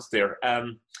they weren't there.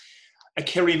 A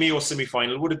Kerry Mayo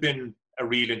semi-final would have been a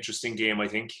real interesting game, I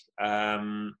think,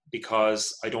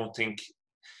 because I don't think,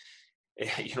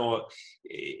 a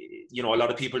lot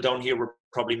of people down here were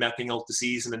probably mapping out the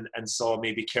season and saw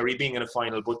maybe Kerry being in a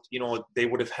final, but, they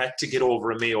would have had to get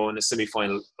over a Mayo in a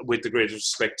semi-final, with the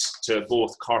greatest respect to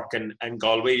both Cork and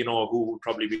Galway, who would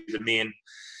probably be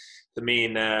the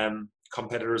main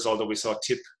competitors, although we saw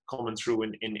Tip coming through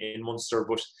in Munster.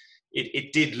 But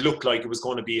it did look like it was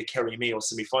going to be a Kerry Mayo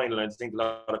semi-final, and I think a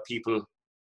lot of people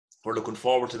were looking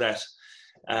forward to that.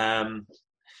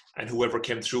 And whoever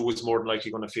came through was more than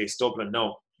likely going to face Dublin.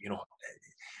 Now,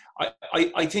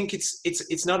 I think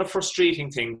it's not a frustrating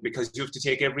thing, because you have to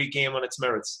take every game on its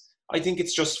merits. I think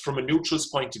it's just from a neutral's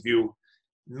point of view,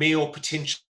 Mayo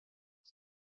potential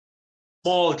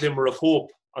small glimmer of hope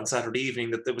on Saturday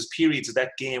evening that there was periods of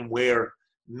that game where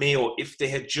Mayo, if they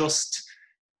had just,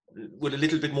 with a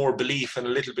little bit more belief and a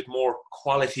little bit more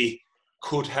quality,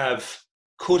 could have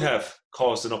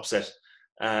caused an upset.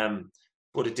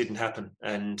 But it didn't happen.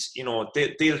 And,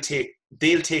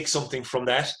 they'll take something from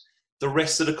that. The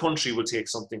rest of the country will take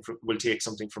something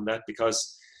from that,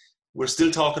 because we're still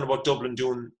talking about Dublin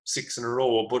doing 6 in a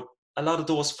row, but a lot of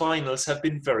those finals have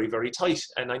been very, very tight.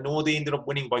 And I know they ended up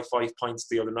winning by 5 points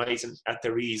the other night and at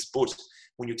their ease, but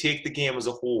when you take the game as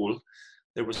a whole,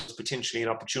 there was potentially an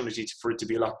opportunity for it to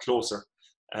be a lot closer.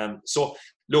 So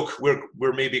look,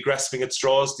 we're maybe grasping at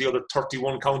straws. The other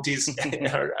 31 counties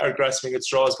are grasping at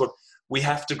straws, but we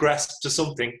have to grasp to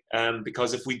something,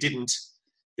 because if we didn't,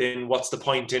 then what's the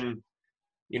point in,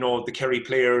 the Kerry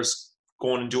players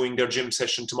going and doing their gym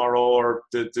session tomorrow, or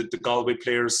the Galway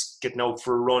players getting out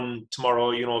for a run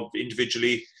tomorrow,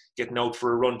 individually getting out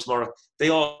for a run tomorrow. They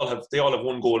all have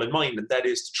one goal in mind, and that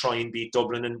is to try and beat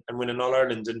Dublin and win an All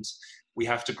Ireland. And we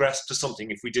have to grasp to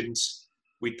something. If we didn't,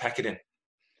 we'd pack it in.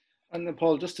 And then,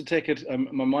 Paul, just to take it,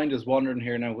 my mind is wandering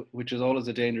here now, which is always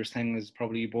a dangerous thing, as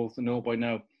probably you both know by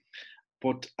now.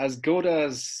 But as good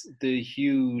as the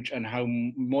huge and how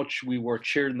much we were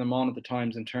cheering them on at the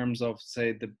times in terms of,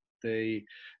 say, the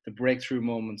breakthrough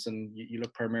moments, and you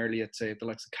look primarily at, say, the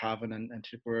likes of Cavan and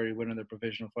Tipperary winning their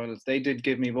provisional finals, they did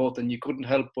give me both, and you couldn't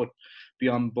help but be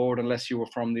on board unless you were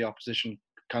from the opposition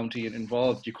county and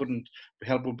involved. You couldn't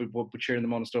help but cheering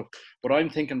them on and stuff. But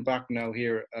I'm thinking back now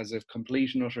here as a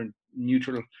complete and utter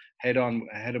neutral head on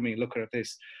ahead of me looking at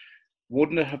this.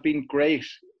 Wouldn't it have been great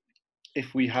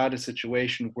if we had a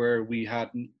situation where we had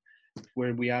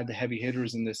the heavy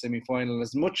hitters in the semi-final,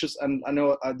 as much as, and I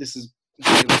know this is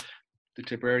the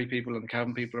Tipperary people and the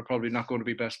Cavan people are probably not going to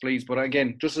be best pleased, but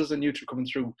again, just as a neutral coming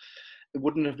through, it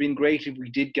wouldn't have been great if we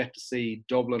did get to see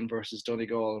Dublin versus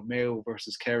Donegal, Mayo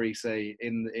versus Kerry, say,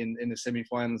 in the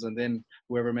semi-finals, and then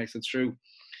whoever makes it through.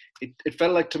 It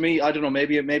felt like, to me, I don't know,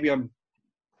 maybe I'm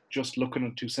just looking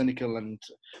at too cynical, and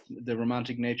the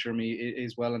romantic nature of me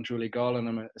is well and truly gone, and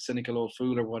I'm a cynical old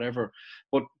fool or whatever.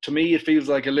 But to me, it feels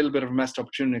like a little bit of a missed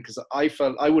opportunity, because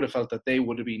I would have felt that they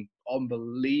would have been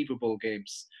unbelievable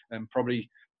games, and probably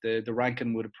the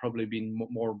ranking would have probably been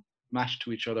more matched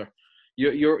to each other.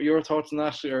 Your thoughts on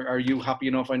that? Are you happy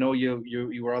enough? I know you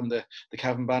were on the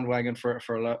Cavan bandwagon for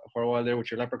a while there with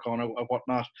your leprechaun or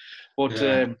whatnot, but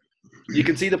you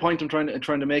can see the point I'm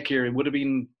trying to make here. It would have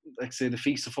been, like, say, the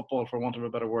feast of football, for want of a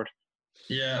better word.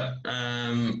 Yeah.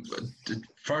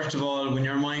 First of all, when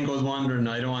your mind goes wandering,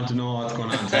 I don't want to know what's going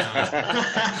on.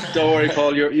 Don't worry,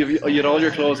 Paul. You had all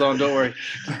your clothes on. Don't worry.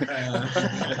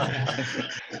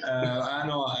 I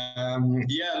know.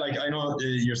 Yeah, like I know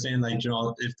you're saying, like,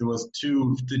 if there was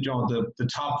the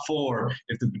top four,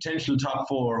 if the potential top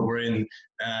four were in,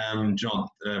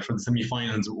 for the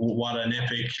semi-finals, what an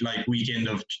epic like weekend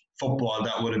of football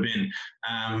that would have been.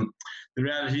 The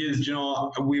reality is,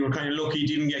 we were kind of lucky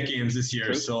didn't get games this year.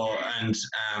 True. So, and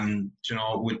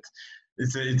with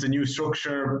it's a new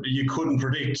structure, you couldn't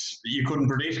predict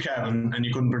Cavan, and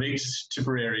you couldn't predict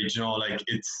Tipperary. Like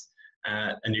it's.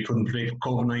 And you couldn't predict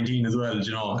COVID-19 as well,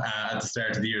 at the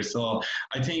start of the year. So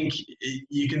I think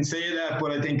you can say that,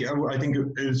 but I think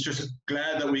it was just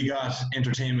glad that we got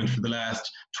entertainment for the last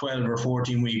 12 or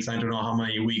 14 weeks. I don't know how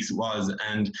many weeks it was,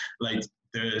 and like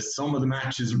some of the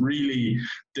matches really,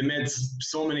 they made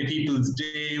so many people's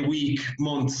day, week,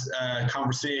 month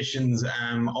conversations,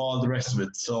 all the rest of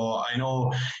it. So I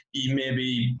know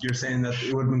maybe you're saying that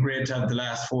it would have been great to have the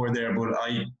last four there, but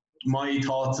my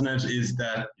thoughts on it is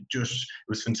that just it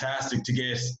was fantastic to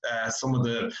get some of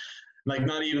the, like,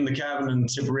 not even the Cavan and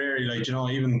Tipperary, like,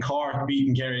 even Cork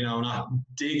beating Kerry now, not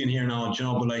digging here now,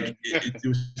 but like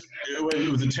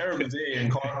it was a terrible day,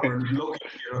 and Cork were lucky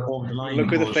to get over the line.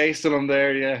 Look at the face on him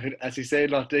there, yeah, as he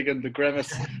said, not digging, the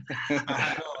grimace.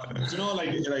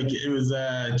 Like it was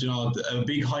a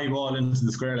big high ball into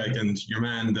the square, like, and your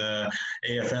man, the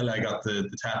AFL, I got the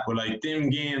tap, but like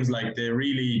them games, like they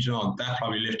really, that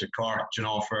probably lifted Cork,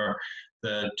 for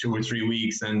the 2 or 3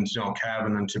 weeks, and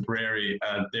Cavan and Tipperary,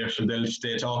 they'll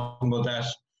stay talking about that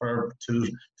for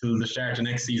till the start of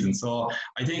next season. So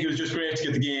I think it was just great to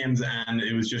get the games, and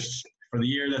it was just for the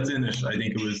year that's in it. I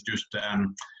think it was just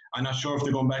I'm not sure if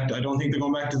they're going back. I don't think they're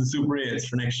going back to the Super 8s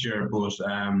for next year, but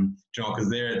because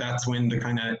that's when the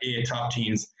kind of 8 top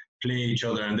teams play each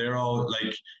other, and they're all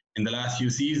like, in the last few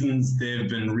seasons, they've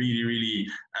been really, really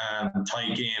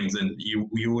tight games, and you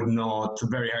wouldn't know. It's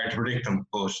very hard to predict them.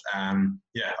 But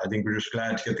yeah, I think we're just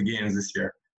glad to get the games this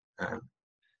year.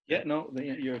 Yeah, no,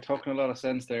 you're talking a lot of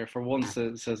sense there. For once,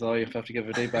 says I, if I have to give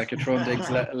a day back, you're throwing digs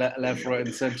left, right,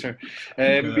 and centre.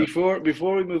 Before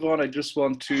we move on, I just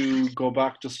want to go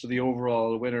back just to the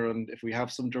overall winner, and if we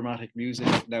have some dramatic music,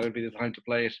 now would be the time to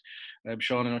play it.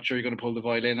 Sean, I'm not sure you're going to pull the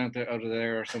violin out of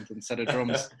there or something, set of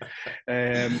drums.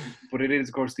 But it is,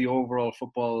 of course, the overall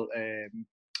football,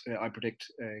 I predict,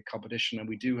 competition, and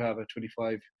we do have a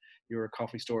 €25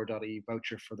 coffeestore.e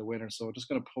voucher for the winner. So I'm just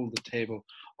going to pull the table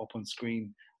up on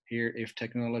screen here if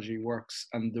technology works,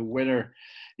 and the winner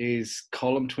is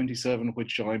column 27,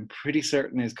 which I'm pretty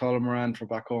certain is Colin Moran for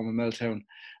back home in Meltown.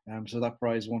 So that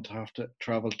prize won't have to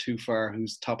travel too far.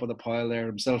 Who's top of the pile there?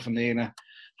 Himself and Lena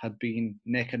had been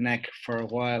neck and neck for a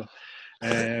while.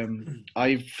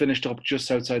 I've finished up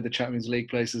just outside the Champions League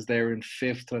places there in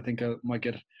 5th. I think I might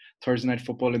get Thursday night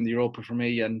football in the Europa for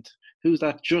me. And who's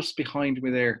that just behind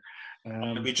me there?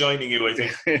 I'll be joining you, I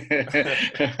think.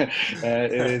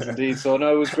 It is indeed. So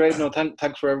no, it was great. No,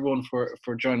 thanks for everyone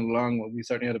for joining along. We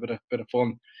certainly had a bit of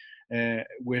fun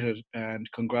with it, and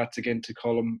congrats again to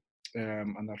Colm.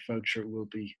 And that voucher will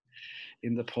be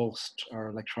in the post or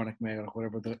electronic mail,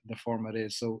 whatever the format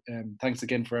is. So thanks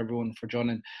again for everyone for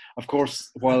joining. Of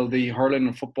course, while the hurling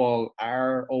and football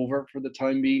are over for the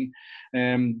time being,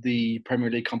 the Premier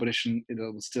League competition,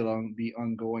 it'll still be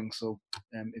ongoing. So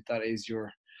if that is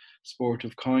your sport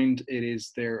of kind, it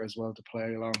is there as well to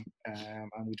play along,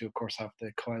 and we do of course have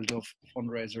the Kyle Duff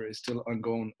fundraiser is still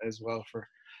ongoing as well for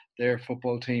their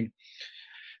football team.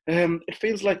 It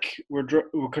feels like we're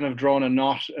kind of drawn a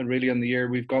knot really on the year.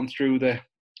 We've gone through the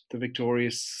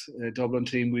victorious Dublin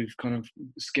team. We've kind of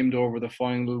skimmed over the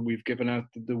final. We've given out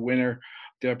the winner,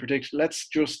 the prediction. Let's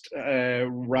just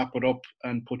wrap it up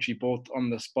and put you both on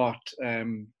the spot.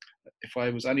 If I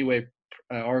was anyway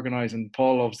organising,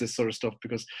 Paul loves this sort of stuff,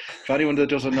 because if anyone that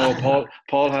doesn't know,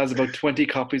 Paul has about 20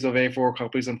 copies of A4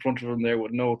 copies in front of him there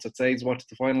with notes. I'd say he's watched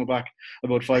the final back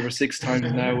about 5 or 6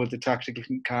 times now with the tactical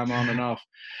cam on and off.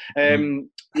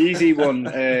 Easy one,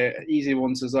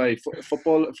 says I.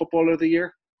 Footballer of the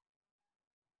year?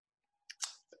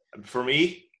 For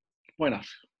me? Why not?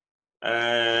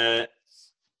 I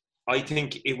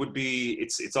think it would be,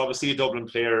 it's obviously a Dublin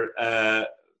player.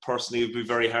 Personally, it would be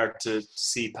very hard to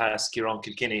see past Kieran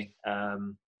Kilkenny.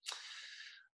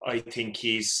 I think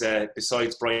he's,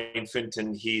 besides Brian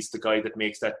Finton, he's the guy that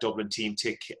makes that Dublin team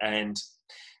tick. And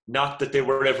Not that they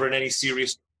were ever in any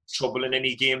serious trouble in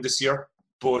any game this year,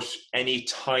 but any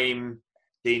time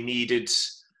they needed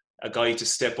a guy to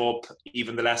step up,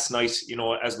 even the last night,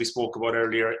 as we spoke about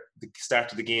earlier, the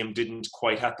start of the game didn't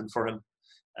quite happen for him.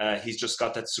 He's just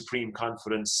got that supreme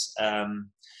confidence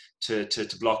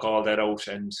to block all that out.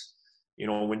 And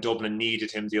when Dublin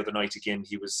needed him the other night again,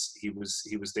 he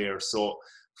was there. So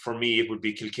for me, it would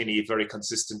be Kilkenny, very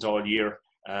consistent all year.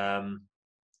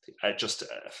 Just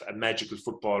a magical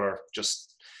footballer,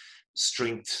 just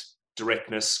strength,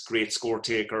 directness, great score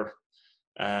taker.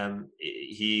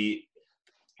 He,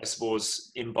 I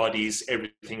suppose, embodies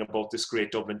everything about this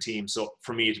great Dublin team. So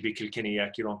for me, it'd be Kilkenny,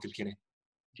 Kieran Kilkenny.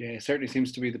 Yeah, it certainly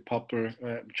seems to be the popular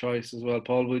choice as well.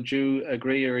 Paul, would you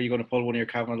agree, or are you going to pull one of your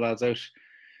Cavan lads out?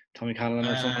 Tommy Callan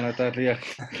or something like that, yeah.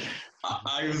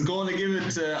 I was going to give it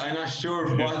to, I'm not sure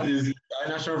if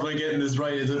I'm getting this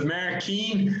right. Is it Mark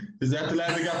Keane? Is that the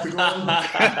lad that got the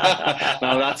goal?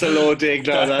 No, that's a low dig.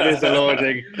 No, that is a low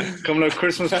dig. Coming out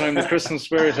Christmas time, the Christmas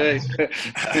spirit, eh?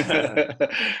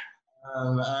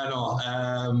 I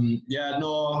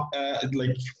know.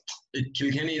 Like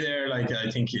Kilkenny there, like I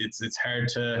think it's hard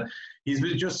to. He's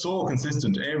been just so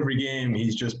consistent every game.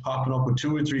 He's just popping up with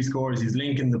 2 or 3 scores. He's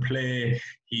linking the play.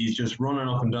 He's just running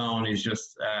up and down. He's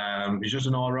just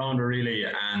an all-rounder really.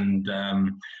 And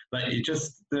like it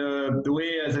just the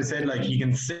way, as I said, like he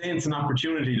can sense an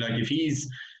opportunity. Like if he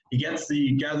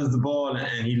gathers the ball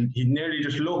and he'd nearly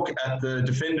just look at the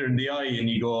defender in the eye and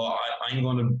he go, I'm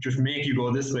going to just make you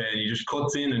go this way, and he just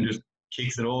cuts in and just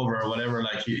kicks it over or whatever.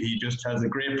 Like he just has a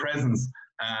great presence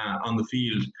on the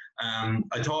field.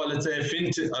 I thought, let's say,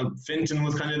 Finton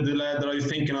was kind of the lad that I was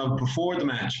thinking of before the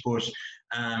match, but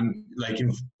like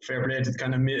in fair play to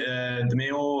kind of the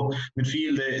Mayo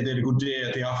midfield, they had a good day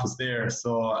at the office there,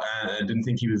 so I didn't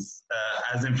think he was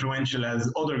as influential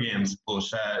as other games, but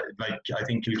like I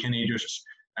think Kilkenny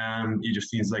he just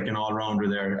seems like an all-rounder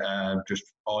there just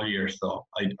all year, so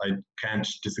I can't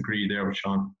disagree there with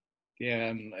Sean.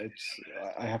 Yeah,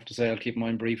 I have to say I'll keep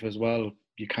mine brief as well.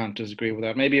 You can't disagree with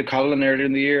that. Maybe O'Callaghan earlier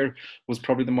in the year was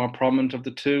probably the more prominent of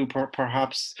the two,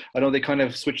 perhaps. I know they kind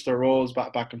of switched their roles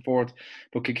back and forth,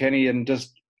 but Kilkenny, and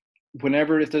just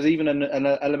whenever, if there's even an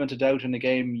element of doubt in the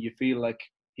game, you feel like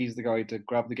he's the guy to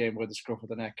grab the game by the scruff of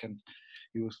the neck, and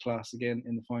he was class again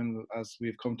in the final, as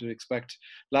we've come to expect.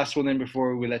 Last one then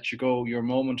before we let you go, your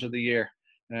moment of the year.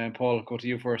 Paul, go to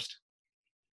you first.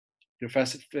 Your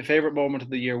favourite moment of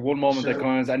the year, one moment that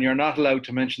counts, and you're not allowed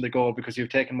to mention the goal because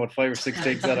you've taken 5 or 6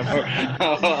 takes out of her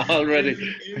already.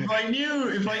 If I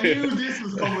knew this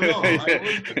was coming up, I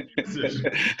wouldn't have used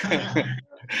it.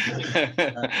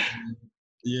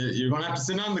 You're going to have to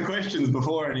send on the questions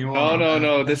before anymore. Oh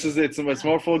no, it's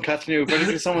more fun catching you. But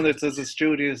it's someone that's as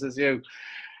studious as you.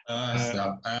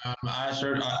 Stop.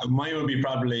 Sure. Mine would be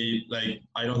probably, like,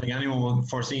 I don't think anyone would have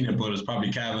foreseen it, but it's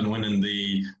probably Cavan winning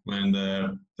the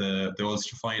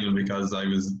Ulster final, because I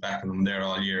was backing them there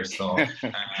all year. So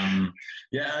just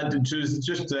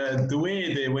the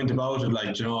way they went about it,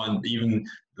 like, and even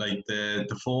like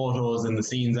the photos and the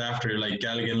scenes after, like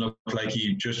Galligan looked like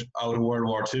he just out of World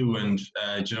War II, and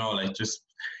like just.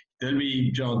 There'll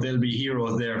be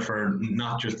heroes there for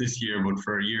not just this year, but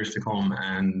for years to come.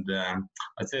 And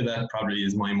I'd say that probably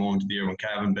is my moment of the year, when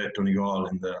Cavan bet Donegal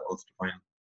in the Ulster final.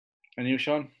 And you,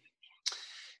 Sean?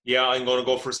 Yeah, I'm going to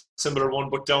go for a similar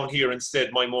one, but down here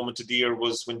instead, my moment of the year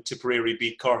was when Tipperary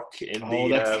beat Cork in the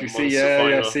Munster final.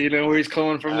 Yeah, see, you know where he's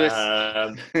coming from this.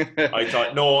 I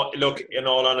thought, no, look, in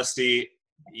all honesty,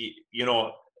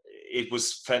 it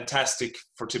was fantastic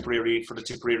for Tipperary, for the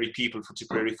Tipperary people, for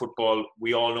Tipperary football.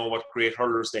 We all know what great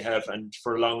hurlers they have, and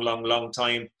for a long, long, long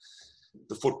time,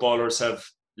 the footballers have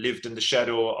lived in the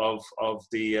shadow of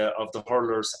the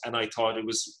hurlers. And I thought it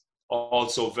was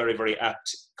also very, very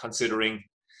apt, considering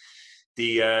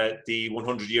the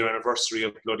 100-year anniversary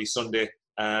of Bloody Sunday,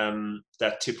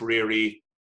 that Tipperary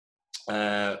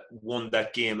won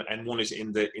that game, and won it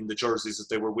in the jerseys that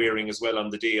they were wearing as well on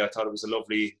the day. I thought it was a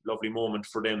lovely moment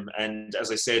for them. And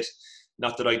as I said,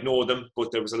 not that I know them,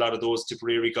 but there was a lot of those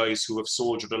Tipperary guys who have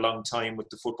soldiered a long time with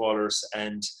the footballers,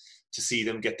 and to see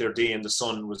them get their day in the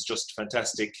sun was just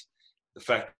fantastic. The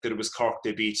fact that it was Cork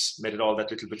they beat made it all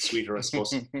that little bit sweeter, I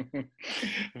suppose.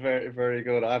 Very, very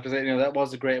good. I have to say, that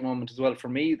was a great moment as well. For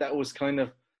me, that was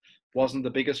wasn't the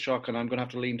biggest shock, and I'm going to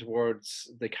have to lean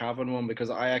towards the Cavan one, because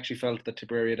I actually felt that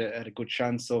Tipperary had a good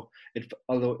chance. So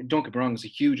although, don't get me wrong, it's a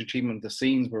huge achievement. The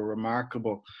scenes were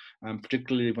remarkable,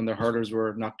 particularly when their hurlers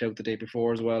were knocked out the day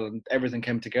before as well, and everything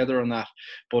came together on that.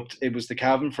 But it was the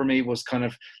Cavan for me was kind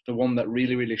of the one that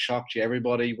really, really shocked you.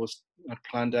 Everybody had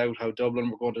planned out how Dublin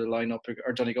were going to line up,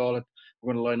 or Donegal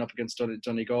were going to line up against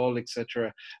Donegal,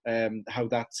 etc. How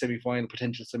that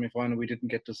potential semi-final, we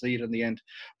didn't get to see it in the end.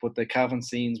 But the Cavan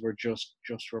scenes were just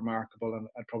remarkable, and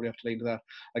I'd probably have to lean to that.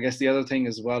 I guess the other thing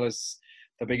as well is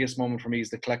the biggest moment for me is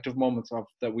the collective moment of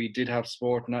that we did have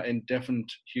sport, not in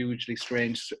different, hugely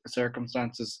strange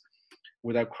circumstances,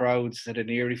 without crowds, had an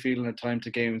eerie feeling at time to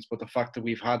games. But the fact that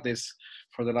we've had this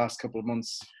for the last couple of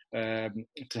months,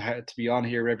 to be on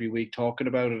here every week talking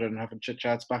about it and having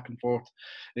chit-chats back and forth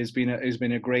has been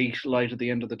a great light at the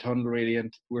end of the tunnel, really.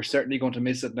 And we're certainly going to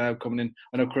miss it now coming in.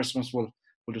 I know Christmas will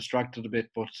distract it a bit,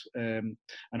 but and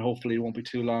hopefully it won't be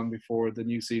too long before the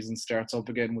new season starts up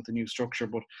again with the new structure.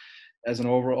 But as an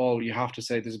overall, you have to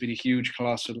say there's been a huge,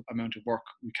 colossal amount of work.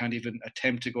 We can't even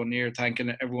attempt to go near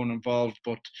thanking everyone involved,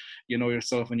 but you know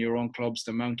yourself and your own clubs,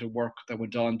 the amount of work that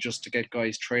went on just to get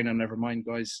guys training, never mind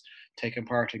guys taking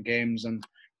part in games, and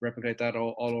replicate that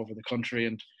all over the country.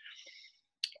 And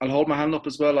I'll hold my hand up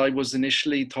as well. I was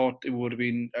initially thought it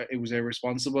was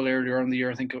irresponsible earlier in the year.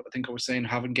 I think I was saying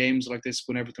having games like this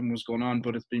when everything was going on,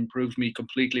 but it's been proved me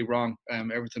completely wrong.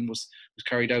 Everything was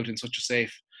carried out in such a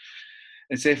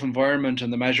safe environment,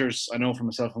 and the measures, I know for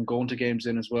myself, I'm going to games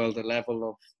in as well, the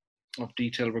level of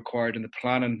detail required in the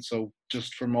planning. So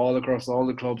just from all across all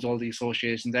the clubs, all the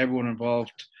associations, everyone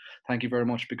involved, thank you very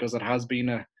much, because it has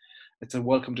been it's a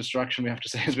welcome distraction, we have to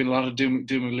say. There's been a lot of doom and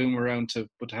gloom around,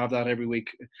 but to have that every week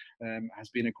has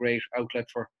been a great outlet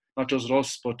for not just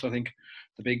us, but I think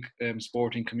the big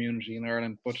sporting community in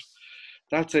Ireland. But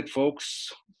that's it, folks.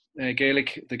 The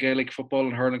Gaelic football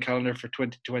and hurling calendar for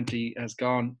 2020 has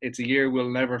gone. It's a year we'll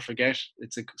never forget.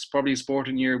 It's probably a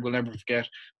sporting year we'll never forget.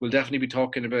 We'll definitely be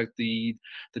talking about the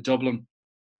Dublin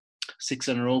 6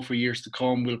 in a row for years to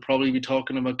come. We'll probably be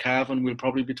talking about Cavan. We'll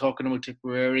probably be talking about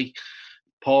Tipperary.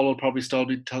 Paul will probably still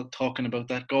be talking about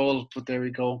that goal, but there we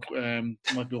go.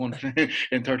 Might be one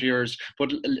in 30 years.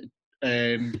 But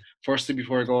firstly,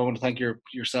 before I go, I want to thank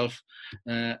yourself,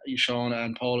 Sean,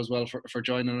 and Paul as well for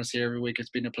joining us here every week. It's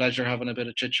been a pleasure having a bit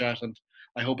of chit chat, and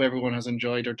I hope everyone has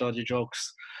enjoyed our dodgy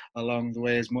jokes along the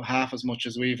way half as much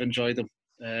as we've enjoyed them.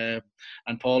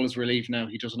 And Paul is relieved now;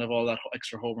 he doesn't have all that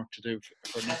extra homework to do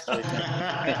for next week.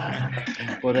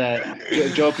 But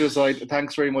joke aside,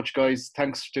 thanks very much, guys.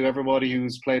 Thanks to everybody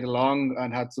who's played along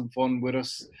and had some fun with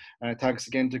us. Thanks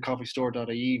again to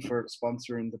coffeestore.ie for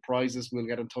sponsoring the prizes. We'll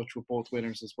get in touch with both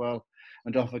winners as well.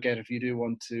 And don't forget, if you do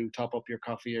want to top up your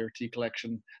coffee or tea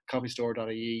collection,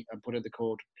 coffeestore.ie, and put in the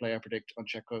code PlayerPredict on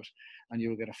checkout, and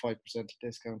you'll get a 5%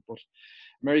 discount. But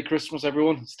Merry Christmas,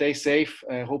 everyone. Stay safe.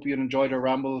 Hope you enjoyed our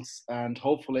rambles, and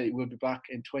hopefully we'll be back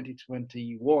in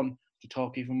 2021 to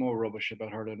talk even more rubbish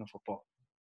about hurling and football.